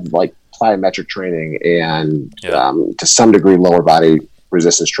lot of plyometric training and to some degree lower body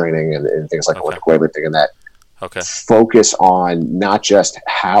resistance training and things like Olympic weightlifting and that. Okay. Focus on not just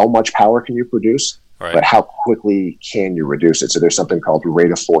how much power can you produce, but how quickly can you reduce it. So there's something called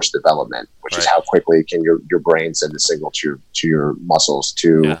rate of force development, which is how quickly can your brain send a signal to your muscles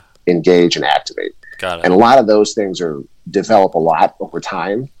to engage and activate. Got it. And a lot of those things develop a lot over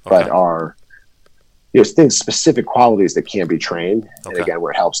time, but are things, specific qualities that can be trained. And again,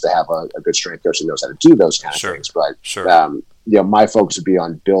 where it helps to have a good strength coach that knows how to do those kind of things. But my focus would be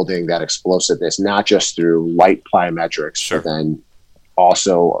on building that explosiveness, not just through light plyometrics, but then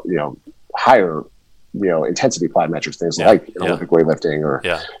also, higher intensity plyometrics, things like Olympic weightlifting, or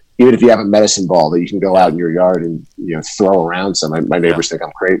even if you have a medicine ball that you can go out in your yard and throw around some. My neighbors think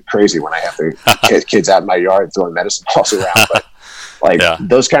I'm crazy when I have to get kids out in my yard throwing medicine balls around, but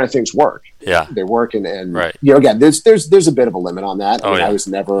those kind of things work. Yeah, they work, and again, there's a bit of a limit on that. I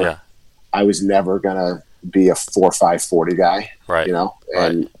was never gonna be a 4.5 40 guy, right?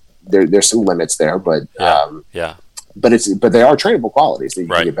 And there's some limits there, but but they are trainable qualities that you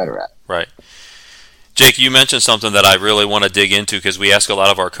can get better at. Right. Jake, you mentioned something that I really want to dig into, because we ask a lot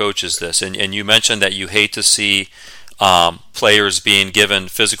of our coaches this, and you mentioned that you hate to see players being given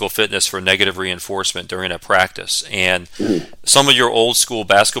physical fitness for negative reinforcement during a practice. And some of your old school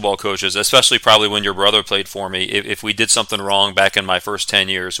basketball coaches, especially probably when your brother played for me, if we did something wrong back in my first 10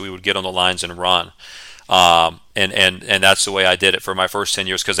 years, we would get on the lines and run. And that's the way I did it for my first 10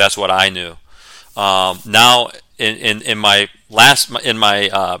 years, because that's what I knew. Now in my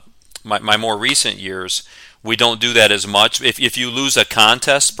more recent years, we don't do that as much. If you lose a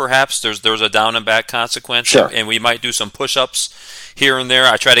contest, perhaps there's a down and back consequence, sure. And we might do some push-ups here and there.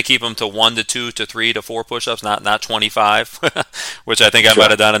 I try to keep them to 1 to 2 to 3 to 4 push-ups, not 25, which I think I might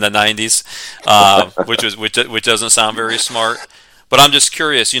have done in the 90s, which doesn't sound very smart. But I'm just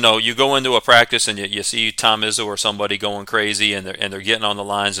curious, you go into a practice and you see Tom Izzo or somebody going crazy, and they're getting on the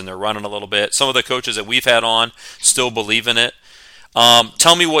lines and they're running a little bit. Some of the coaches that we've had on still believe in it.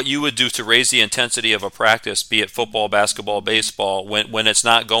 Tell me what you would do to raise the intensity of a practice, be it football, basketball, baseball, when it's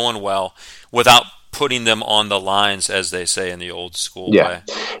not going well, without putting them on the lines, as they say in the old school way.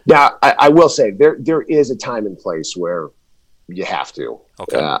 Now, I will say there is a time and place where you have to.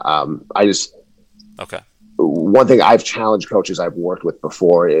 Okay. Okay. One thing I've challenged coaches I've worked with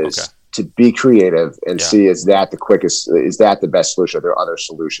before is to be creative and see, is that the best solution? Are there other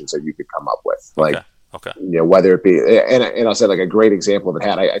solutions that you could come up with? Whether it be, and I'll say, like, a great example of it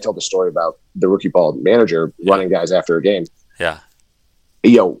I told the story about the rookie ball manager running guys after a game. Yeah.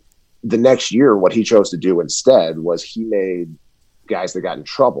 The next year, what he chose to do instead was he made guys that got in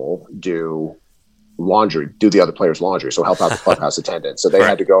trouble do the other players' laundry. So help out the clubhouse attendants. So they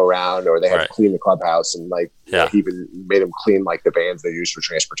had to go around, or they had to clean the clubhouse, and he even made them clean like the vans they use for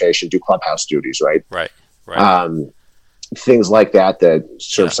transportation, do clubhouse duties. Right. Things like that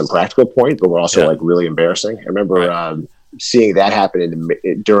serve some practical point, but were also really embarrassing. I remember seeing that happen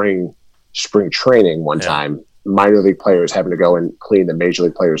during spring training one time. Minor league players having to go and clean the major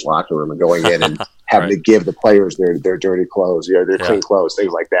league players' locker room, and going in and having to give the players their dirty clothes, their clean clothes,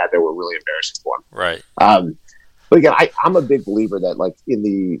 things like that were really embarrassing for them. Right. But again, I'm a big believer that, like, in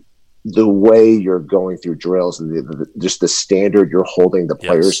the way you're going through drills and just the standard you're holding the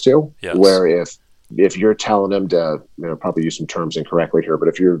players to, where if you're telling them to, probably use some terms incorrectly here, but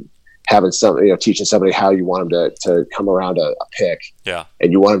if you're having teaching somebody how you want them to come around a pick,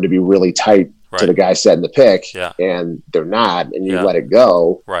 and you want them to be really tight to the guy setting the pick, and they're not, and you let it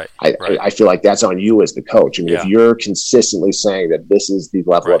go, I feel like that's on you as the coach. I mean, if you're consistently saying that this is the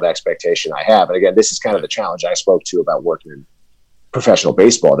level of expectation I have, and again, this is kind of the challenge I spoke to about working in professional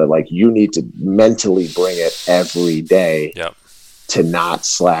baseball, that, like, you need to mentally bring it every day to not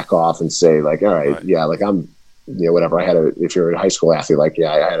slack off and say, like, all right. Like, I'm, whatever. if you're a high school athlete, like,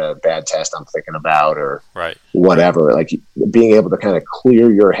 I had a bad test I'm thinking about, or whatever, like, being able to kind of clear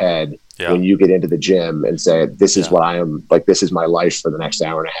your head when you get into the gym and say, this is what I am, like, this is my life for the next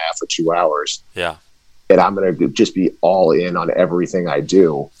hour and a half or 2 hours. And I'm going to just be all in on everything I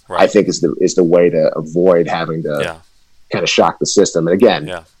do. I think is the way to avoid having to kind of shock the system. And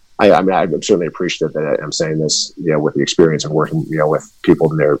again, I'm certainly appreciative that I'm saying this, with the experience of working, with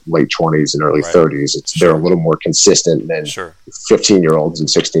people in their late 20s and early 30s. They're a little more consistent than 15-year-olds and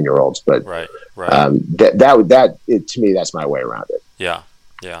 16-year-olds. But to me, that's my way around it. Yeah.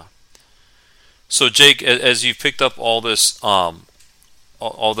 So, Jake, as you've picked up all this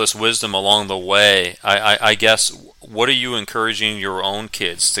wisdom along the way, I guess, what are you encouraging your own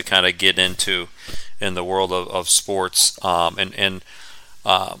kids to kind of get into in the world of sports? Where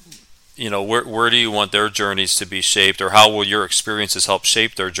do you want their journeys to be shaped, or how will your experiences help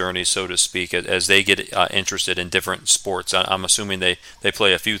shape their journeys, so to speak, as they get interested in different sports? I'm assuming they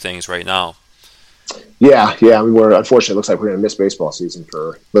play a few things right now. Yeah. I mean, unfortunately, it looks like we're going to miss baseball season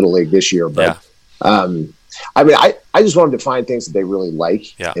for Little League this year, but I just want them to find things that they really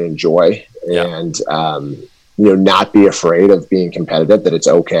like and enjoy, and not be afraid of being competitive. That it's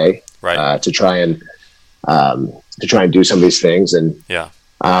okay to try and do some of these things, and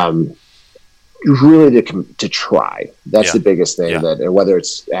really to try. That's the biggest thing. That, and whether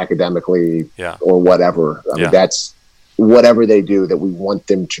it's academically or whatever, I mean, that's whatever they do, that we want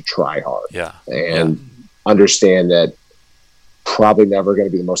them to try hard and understand that probably never going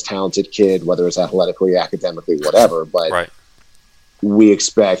to be the most talented kid, whether it's athletically, academically, whatever. But we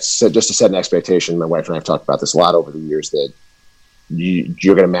expect, so just to set an expectation, my wife and I have talked about this a lot over the years, that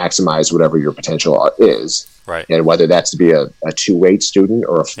you're going to maximize whatever your potential is. Right. And whether that's to be a 2-8 student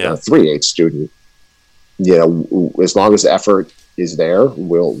or a 3-8 student, as long as the effort is there,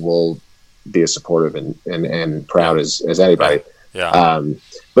 we'll be as supportive and proud as anybody. Right. Yeah.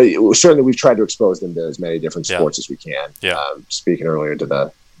 But certainly we've tried to expose them to as many different sports as we can. Yeah. Speaking earlier to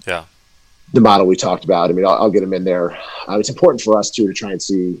the model we talked about, I mean, I'll get them in there. It's important for us too to try and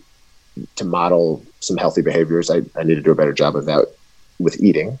to model some healthy behaviors. I need to do a better job of that with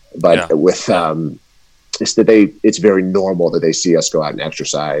eating, but it's very normal that they see us go out and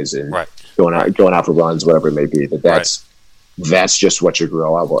exercise and going out for runs, whatever it may be. That's just what you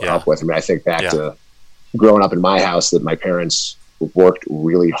grow up with. I mean, I think back to growing up in my house, that my parents worked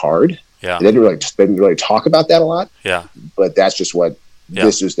really hard. Yeah. They didn't really talk about that a lot. Yeah. But that's just what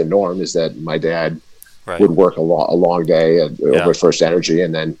this is the norm, is that my dad would work a long day over First Energy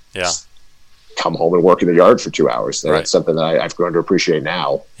and then come home and work in the yard for 2 hours. And that's something that I've grown to appreciate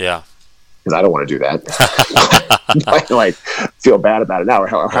now. Yeah. Because I don't want to do that. I feel bad about it now.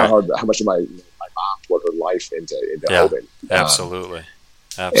 How much of my mom poured her life into Hoban. Absolutely.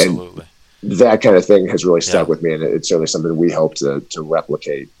 That kind of thing has really stuck with me, and it's certainly something we hope to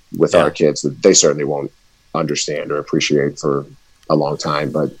replicate with our kids, that they certainly won't understand or appreciate for a long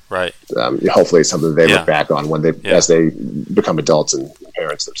time, but hopefully it's something they look back on when as they become adults and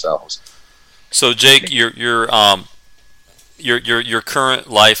parents themselves. So Jake, your current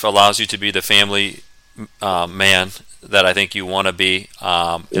life allows you to be the family man that I think you want to be.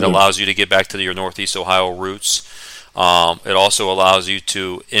 It allows you to get back to your Northeast Ohio roots. It also allows you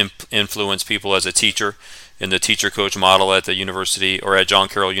to influence people as a teacher in the teacher coach model at the university, or at John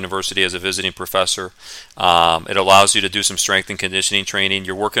Carroll University as a visiting professor. It allows you to do some strength and conditioning training.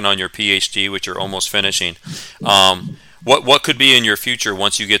 You're working on your PhD, which you're almost finishing. What could be in your future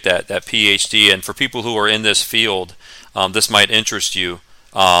once you get that PhD? And for people who are in this field, this might interest you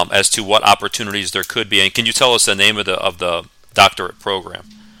as to what opportunities there could be. And can you tell us the name of the doctorate program?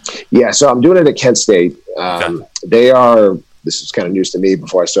 Yeah, so I'm doing it at Kent State. This is kind of news to me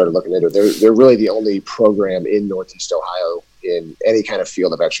before I started looking into it. They're really the only program in Northeast Ohio in any kind of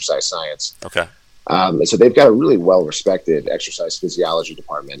field of exercise science. Okay. And so they've got a really well-respected exercise physiology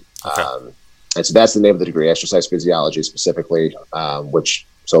department. Okay. And so that's the name of the degree, exercise physiology specifically, which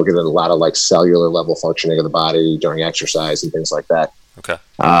I'll get into a lot of cellular level functioning of the body during exercise and things like that. Okay.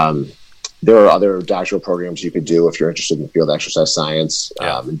 There are other doctoral programs you could do if you're interested in the field of exercise science,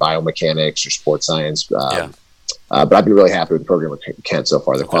 in biomechanics or sports science. But I've been really happy with the program at Kent so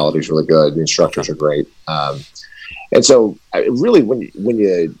far. The quality is really good. The instructors are great. And so really when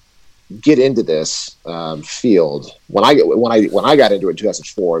you get into this field, when I got into it in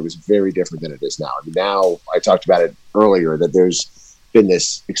 2004, it was very different than it is now. I mean, now, I talked about it earlier, that there's been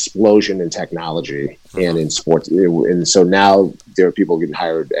this explosion in technology and in sports, and so now there are people getting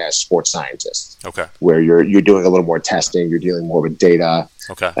hired as sports scientists. Okay, where you're doing a little more testing, you're dealing more with data.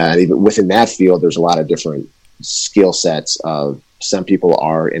 Okay, and even within that field, there's a lot of different skill sets. Of some people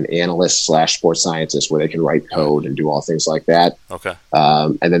are an analyst / sports scientist, where they can write code and do all things like that. Okay,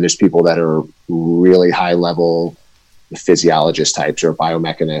 and then there's people that are really high level physiologist types or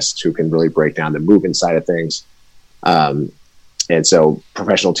biomechanists who can really break down the movement side of things. And so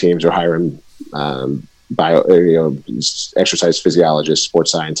professional teams are hiring exercise physiologists,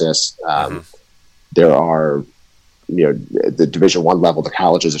 sports scientists. There are, the Division I level, the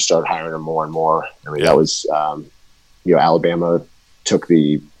colleges have started hiring them more and more. I mean, that was, Alabama took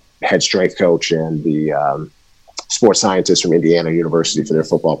the head strength coach and the sports scientist from Indiana University for their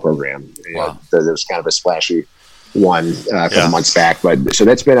football program. Wow. There was kind of a splashy one a couple months back, but so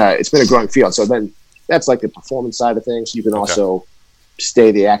it's been a growing field. So then, that's the performance side of things. You can also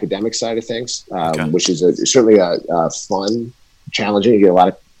stay the academic side of things, which is certainly a fun, challenging. You get a lot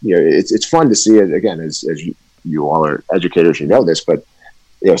of, it's fun to see it again, as you all are educators, this, but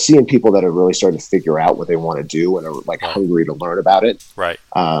seeing people that are really starting to figure out what they want to do and are hungry to learn about it,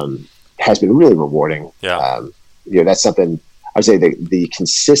 has been really rewarding. Yeah. That's something I would say the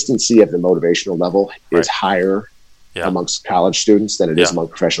consistency of the motivational level is higher amongst college students than it is among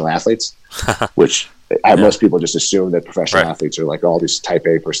professional athletes, which most people just assume that professional athletes are all these type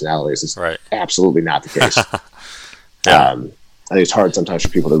A personalities. It's absolutely not the case. I think it's hard sometimes for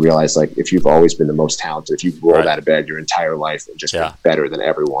people to realize, if you've always been the most talented, if you've rolled out of bed your entire life and just been better than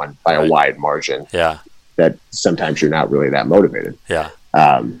everyone by a wide margin, that sometimes you're not really that motivated.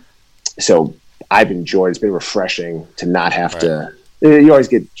 So I've enjoyed, it's been refreshing to not have to, you always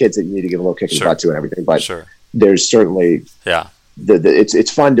get kids that you need to give a little kick in the butt to and everything, but there's certainly yeah.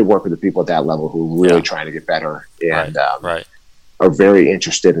 It's fun to work with the people at that level who are really trying to get better and are very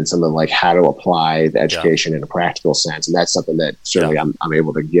interested in something like how to apply the education in a practical sense. And that's something that certainly I'm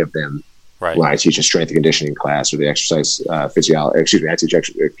able to give them when I teach a strength and conditioning class or the exercise physiology. Excuse me, I teach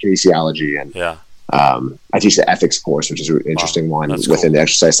kinesiology and I teach the ethics course, which is an interesting one within the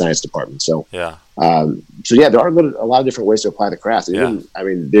exercise science department. So there are a lot of different ways to apply the craft. Even, I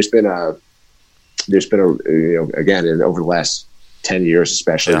mean, there's been a again, over the last 10 years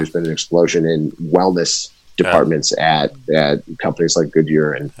especially, there's been an explosion in wellness departments at companies like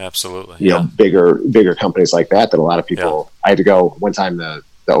Goodyear and bigger companies like that a lot of people. I had to go one time. The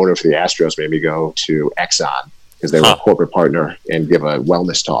owner for the Astros made me go to Exxon because they were a corporate partner and give a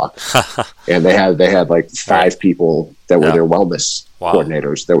wellness talk. And they had like 5 people that were their wellness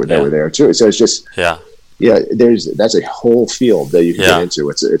coordinators that were there too. So it's just that's a whole field that you can get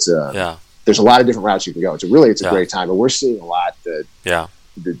into. There's a lot of different routes you can go. It's a great time, and we're seeing a lot.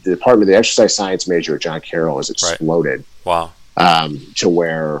 The department, the exercise science major at John Carroll has exploded. Wow. To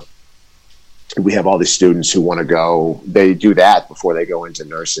where we have all these students who want to go. They do that before they go into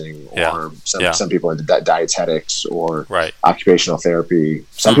nursing, or some people into dietetics or occupational therapy.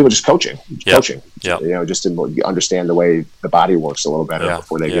 Some people just coaching. Just to understand the way the body works a little better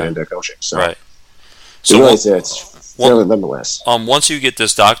before they get into coaching. So, it's fairly limitless. Once you get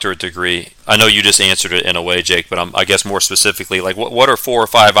this doctorate degree, I know you just answered it in a way, Jake, but I guess more specifically, like what are 4 or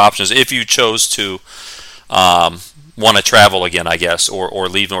 5 options if you chose to want to travel again, I guess, or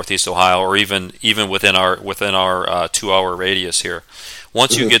leave Northeast Ohio, or even within our 2-hour radius here.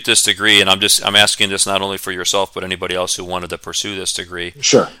 Once you get this degree, and I'm asking this not only for yourself but anybody else who wanted to pursue this degree.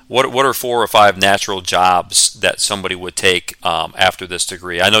 Sure. What are 4 or 5 natural jobs that somebody would take after this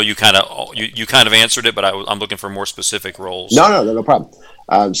degree? I know you kind of answered it, but I'm looking for more specific roles. No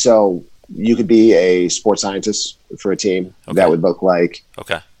problem. So you could be a sports scientist for a team. Okay. That would look like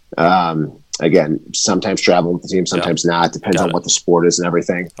again, sometimes travel with the team, sometimes not. Depends on what the sport is and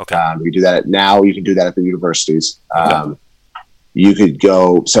everything. Okay. You do that now. You can do that at the universities. You could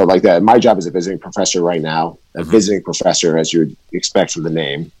go, so like that. My job is a visiting professor right now. A visiting professor, as you would expect from the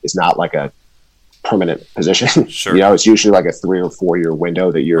name, is not like a permanent position. Sure. It's usually like a 3 or 4 year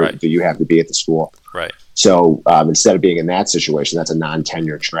window that you have to be at the school. Right. So instead of being in that situation, that's a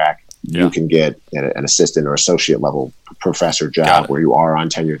non-tenure track. You can get an assistant or associate level professor job where you are on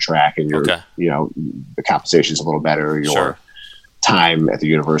tenure track and you're, the compensation is a little better. Your time at the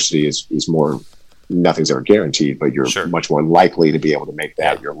university is more. Nothing's ever guaranteed, but you're much more likely to be able to make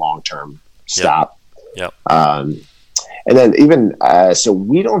that your long-term stop. Yep. And then even so,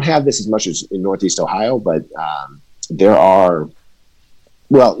 we don't have this as much as in Northeast Ohio, but there are.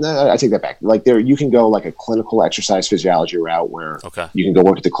 Well, no, I take that back. Like you can go like a clinical exercise physiology route where you can go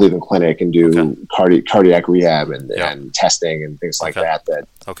work at the Cleveland Clinic and do cardiac rehab and testing and things like that.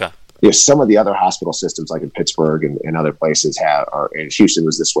 Some of the other hospital systems, like in Pittsburgh and other places, and Houston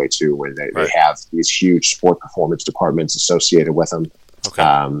was this way too, where they have these huge sport performance departments associated with them.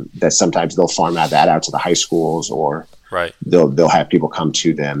 That sometimes they'll farm that out to the high schools, or they'll have people come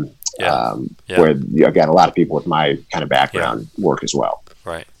to them. Where again, a lot of people with my kind of background work as well.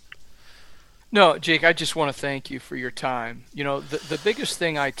 Right. No, Jake, I just want to thank you for your time. The biggest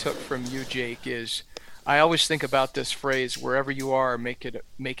thing I took from you, Jake, is I always think about this phrase, wherever you are, make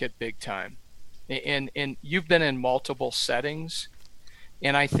it big time. And you've been in multiple settings,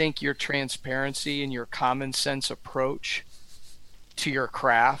 and I think your transparency and your common sense approach to your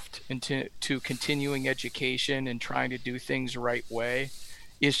craft and to continuing education and trying to do things the right way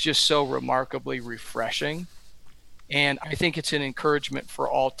is just so remarkably refreshing. And I think it's an encouragement for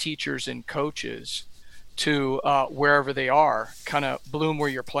all teachers and coaches to, wherever they are, kind of bloom where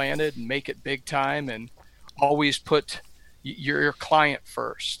you're planted and make it big time, and always put your client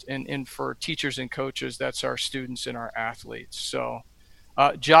first. And for teachers and coaches, that's our students and our athletes. So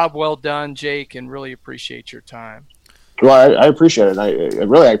job well done, Jake, and really appreciate your time. Well, I appreciate it.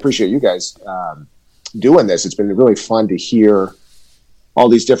 I appreciate you guys doing this. It's been really fun to hear all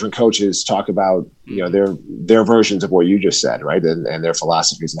these different coaches talk about, their versions of what you just said, right? And their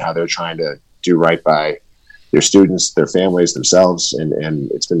philosophies and how they're trying to do right by their students, their families, themselves. And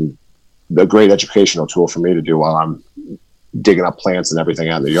it's been a great educational tool for me to do while I'm digging up plants and everything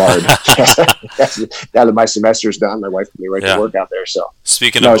out in the yard. Now that my semester's done, my wife put me right to work out there. So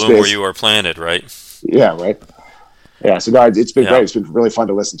speaking of bloom where you are planted, right? Yeah, right. Yeah, so no, it's been great. It's been really fun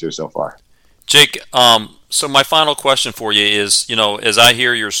to listen to so far. Jake, so my final question for you is, as I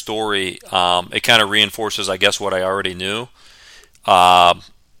hear your story, it kind of reinforces, I guess, what I already knew. And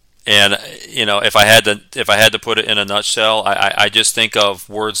if I had to put it in a nutshell, I just think of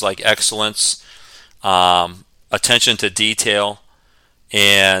words like excellence, attention to detail.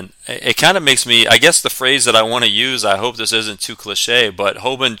 And it kind of makes me, I guess the phrase that I want to use, I hope this isn't too cliche, but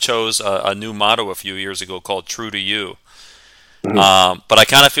Hoban chose a new motto a few years ago called True to You. Mm-hmm. But I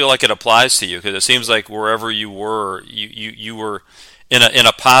kind of feel like it applies to you, because it seems like wherever you were, you were in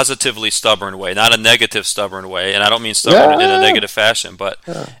a positively stubborn way, not a negative stubborn way. And I don't mean stubborn in a negative fashion, but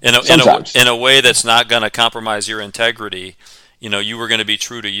in a way that's not going to compromise your integrity. You were going to be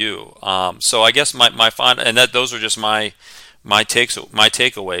true to you. So I guess my final, and those are just my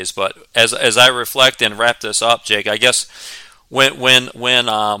takeaways. But as I reflect and wrap this up, Jake, I guess when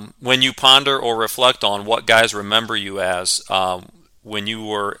you ponder or reflect on what guys remember you as when you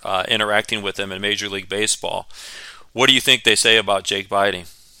were interacting with them in Major League Baseball, what do you think they say about Jake Biding?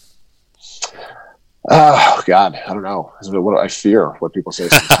 Oh God, I don't know. I fear what people say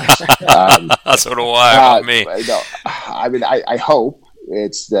sometimes. So do I. About me. No, I mean, I hope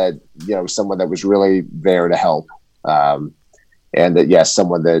it's that someone that was really there to help. And that, yes,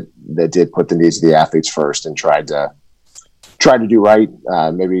 someone that did put the needs of the athletes first and tried to do right.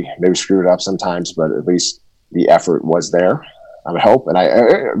 Maybe screwed it up sometimes, but at least the effort was there. I would hope, and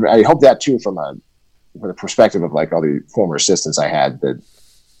I hope that too from the perspective of like all the former assistants I had, that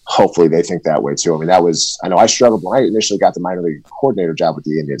hopefully they think that way too. I mean, I know I struggled when I initially got the minor league coordinator job with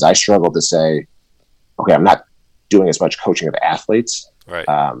the Indians. I struggled to say, okay, I'm not doing as much coaching of athletes. Right.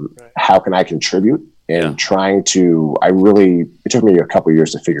 How can I contribute? And trying to, it took me a couple of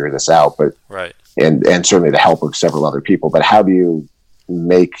years to figure this out, but and certainly the help of several other people. But how do you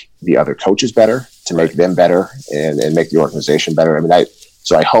make the other coaches better, to make them better, and make the organization better? I mean,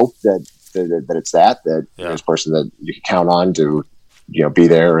 so I hope that it's that there's a person that you can count on to, be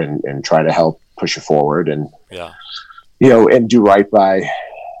there and try to help push you forward, and and do right by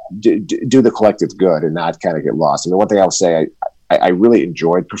do the collective good and not kind of get lost. I mean, one thing I will say, I really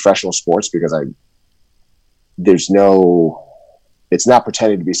enjoyed professional sports because it's not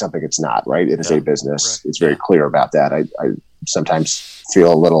pretending to be something it's not, right? It is a business. Right. It's very clear about that. I sometimes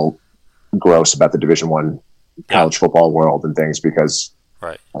feel a little gross about the Division I college football world and things, because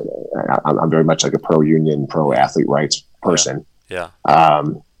I'm very much like a pro-union, pro-athlete rights person.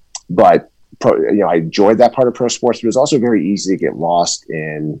 But I enjoyed that part of pro sports, but it was also very easy to get lost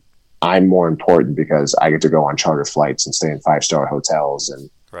in, I'm more important because I get to go on charter flights and stay in 5-star hotels, and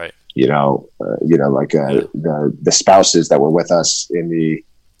the spouses that were with us in the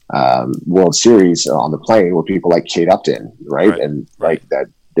World Series on the plane were people like Kate Upton, right? And like that,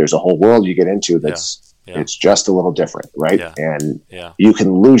 there's a whole world you get into that's it's just a little different, right? And you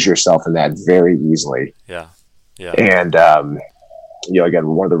can lose yourself in that very easily. And again,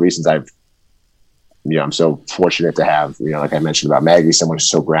 one of the reasons I'm so fortunate to have, like I mentioned about Maggie, someone who's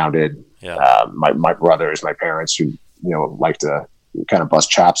so grounded. My brothers, my parents, who like to kind of bust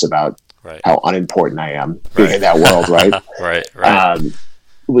chops about how unimportant I am being in that world, right? It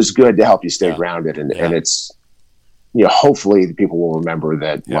was good to help you stay grounded, and it's hopefully people will remember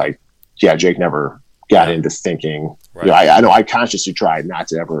that Jake never got into thinking. I know I consciously tried not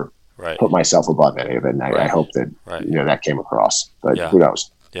to ever put myself above any of it, and I hope that that came across. But who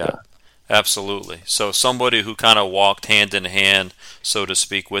knows? Absolutely. So somebody who kind of walked hand in hand, so to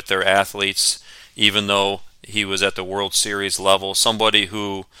speak, with their athletes, even though he was at the World Series level, somebody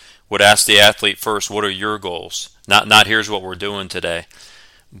who would ask the athlete first, what are your goals? Not here's what we're doing today,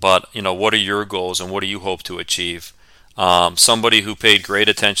 but what are your goals and what do you hope to achieve? Somebody who paid great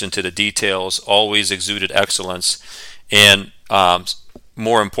attention to the details, always exuded excellence, and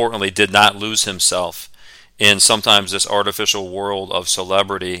more importantly, did not lose himself in sometimes this artificial world of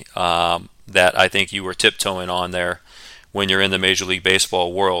celebrity that I think you were tiptoeing on there when you're in the Major League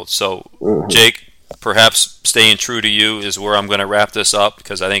Baseball world. So, Jake, perhaps staying true to you is where I'm going to wrap this up,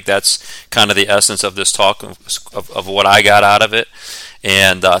 because I think that's kind of the essence of this talk of what I got out of it.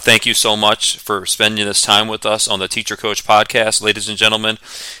 And thank you so much for spending this time with us on the Teacher Coach Podcast. Ladies and gentlemen,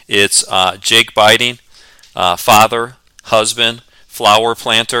 it's Jake Biding, father, husband, flower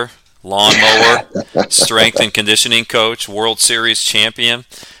planter, lawnmower, strength and conditioning coach, World Series champion,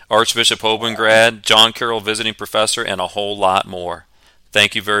 Archbishop Hoban grad, John Carroll visiting professor, and a whole lot more.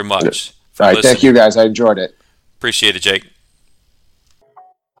 Thank you very much. All right, thank you guys. I enjoyed it. Appreciate it, Jake.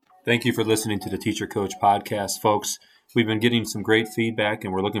 Thank you for listening to the Teacher Coach Podcast, folks. We've been getting some great feedback,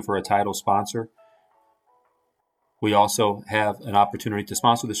 and we're looking for a title sponsor. We also have an opportunity to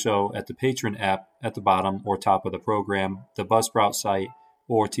sponsor the show at the Patreon app at the bottom or top of the program, the Buzzsprout site,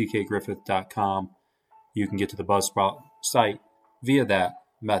 or tkgriffith.com. You can get to the Buzzsprout site via that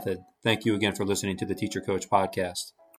method. Thank you again for listening to the Teacher Coach Podcast.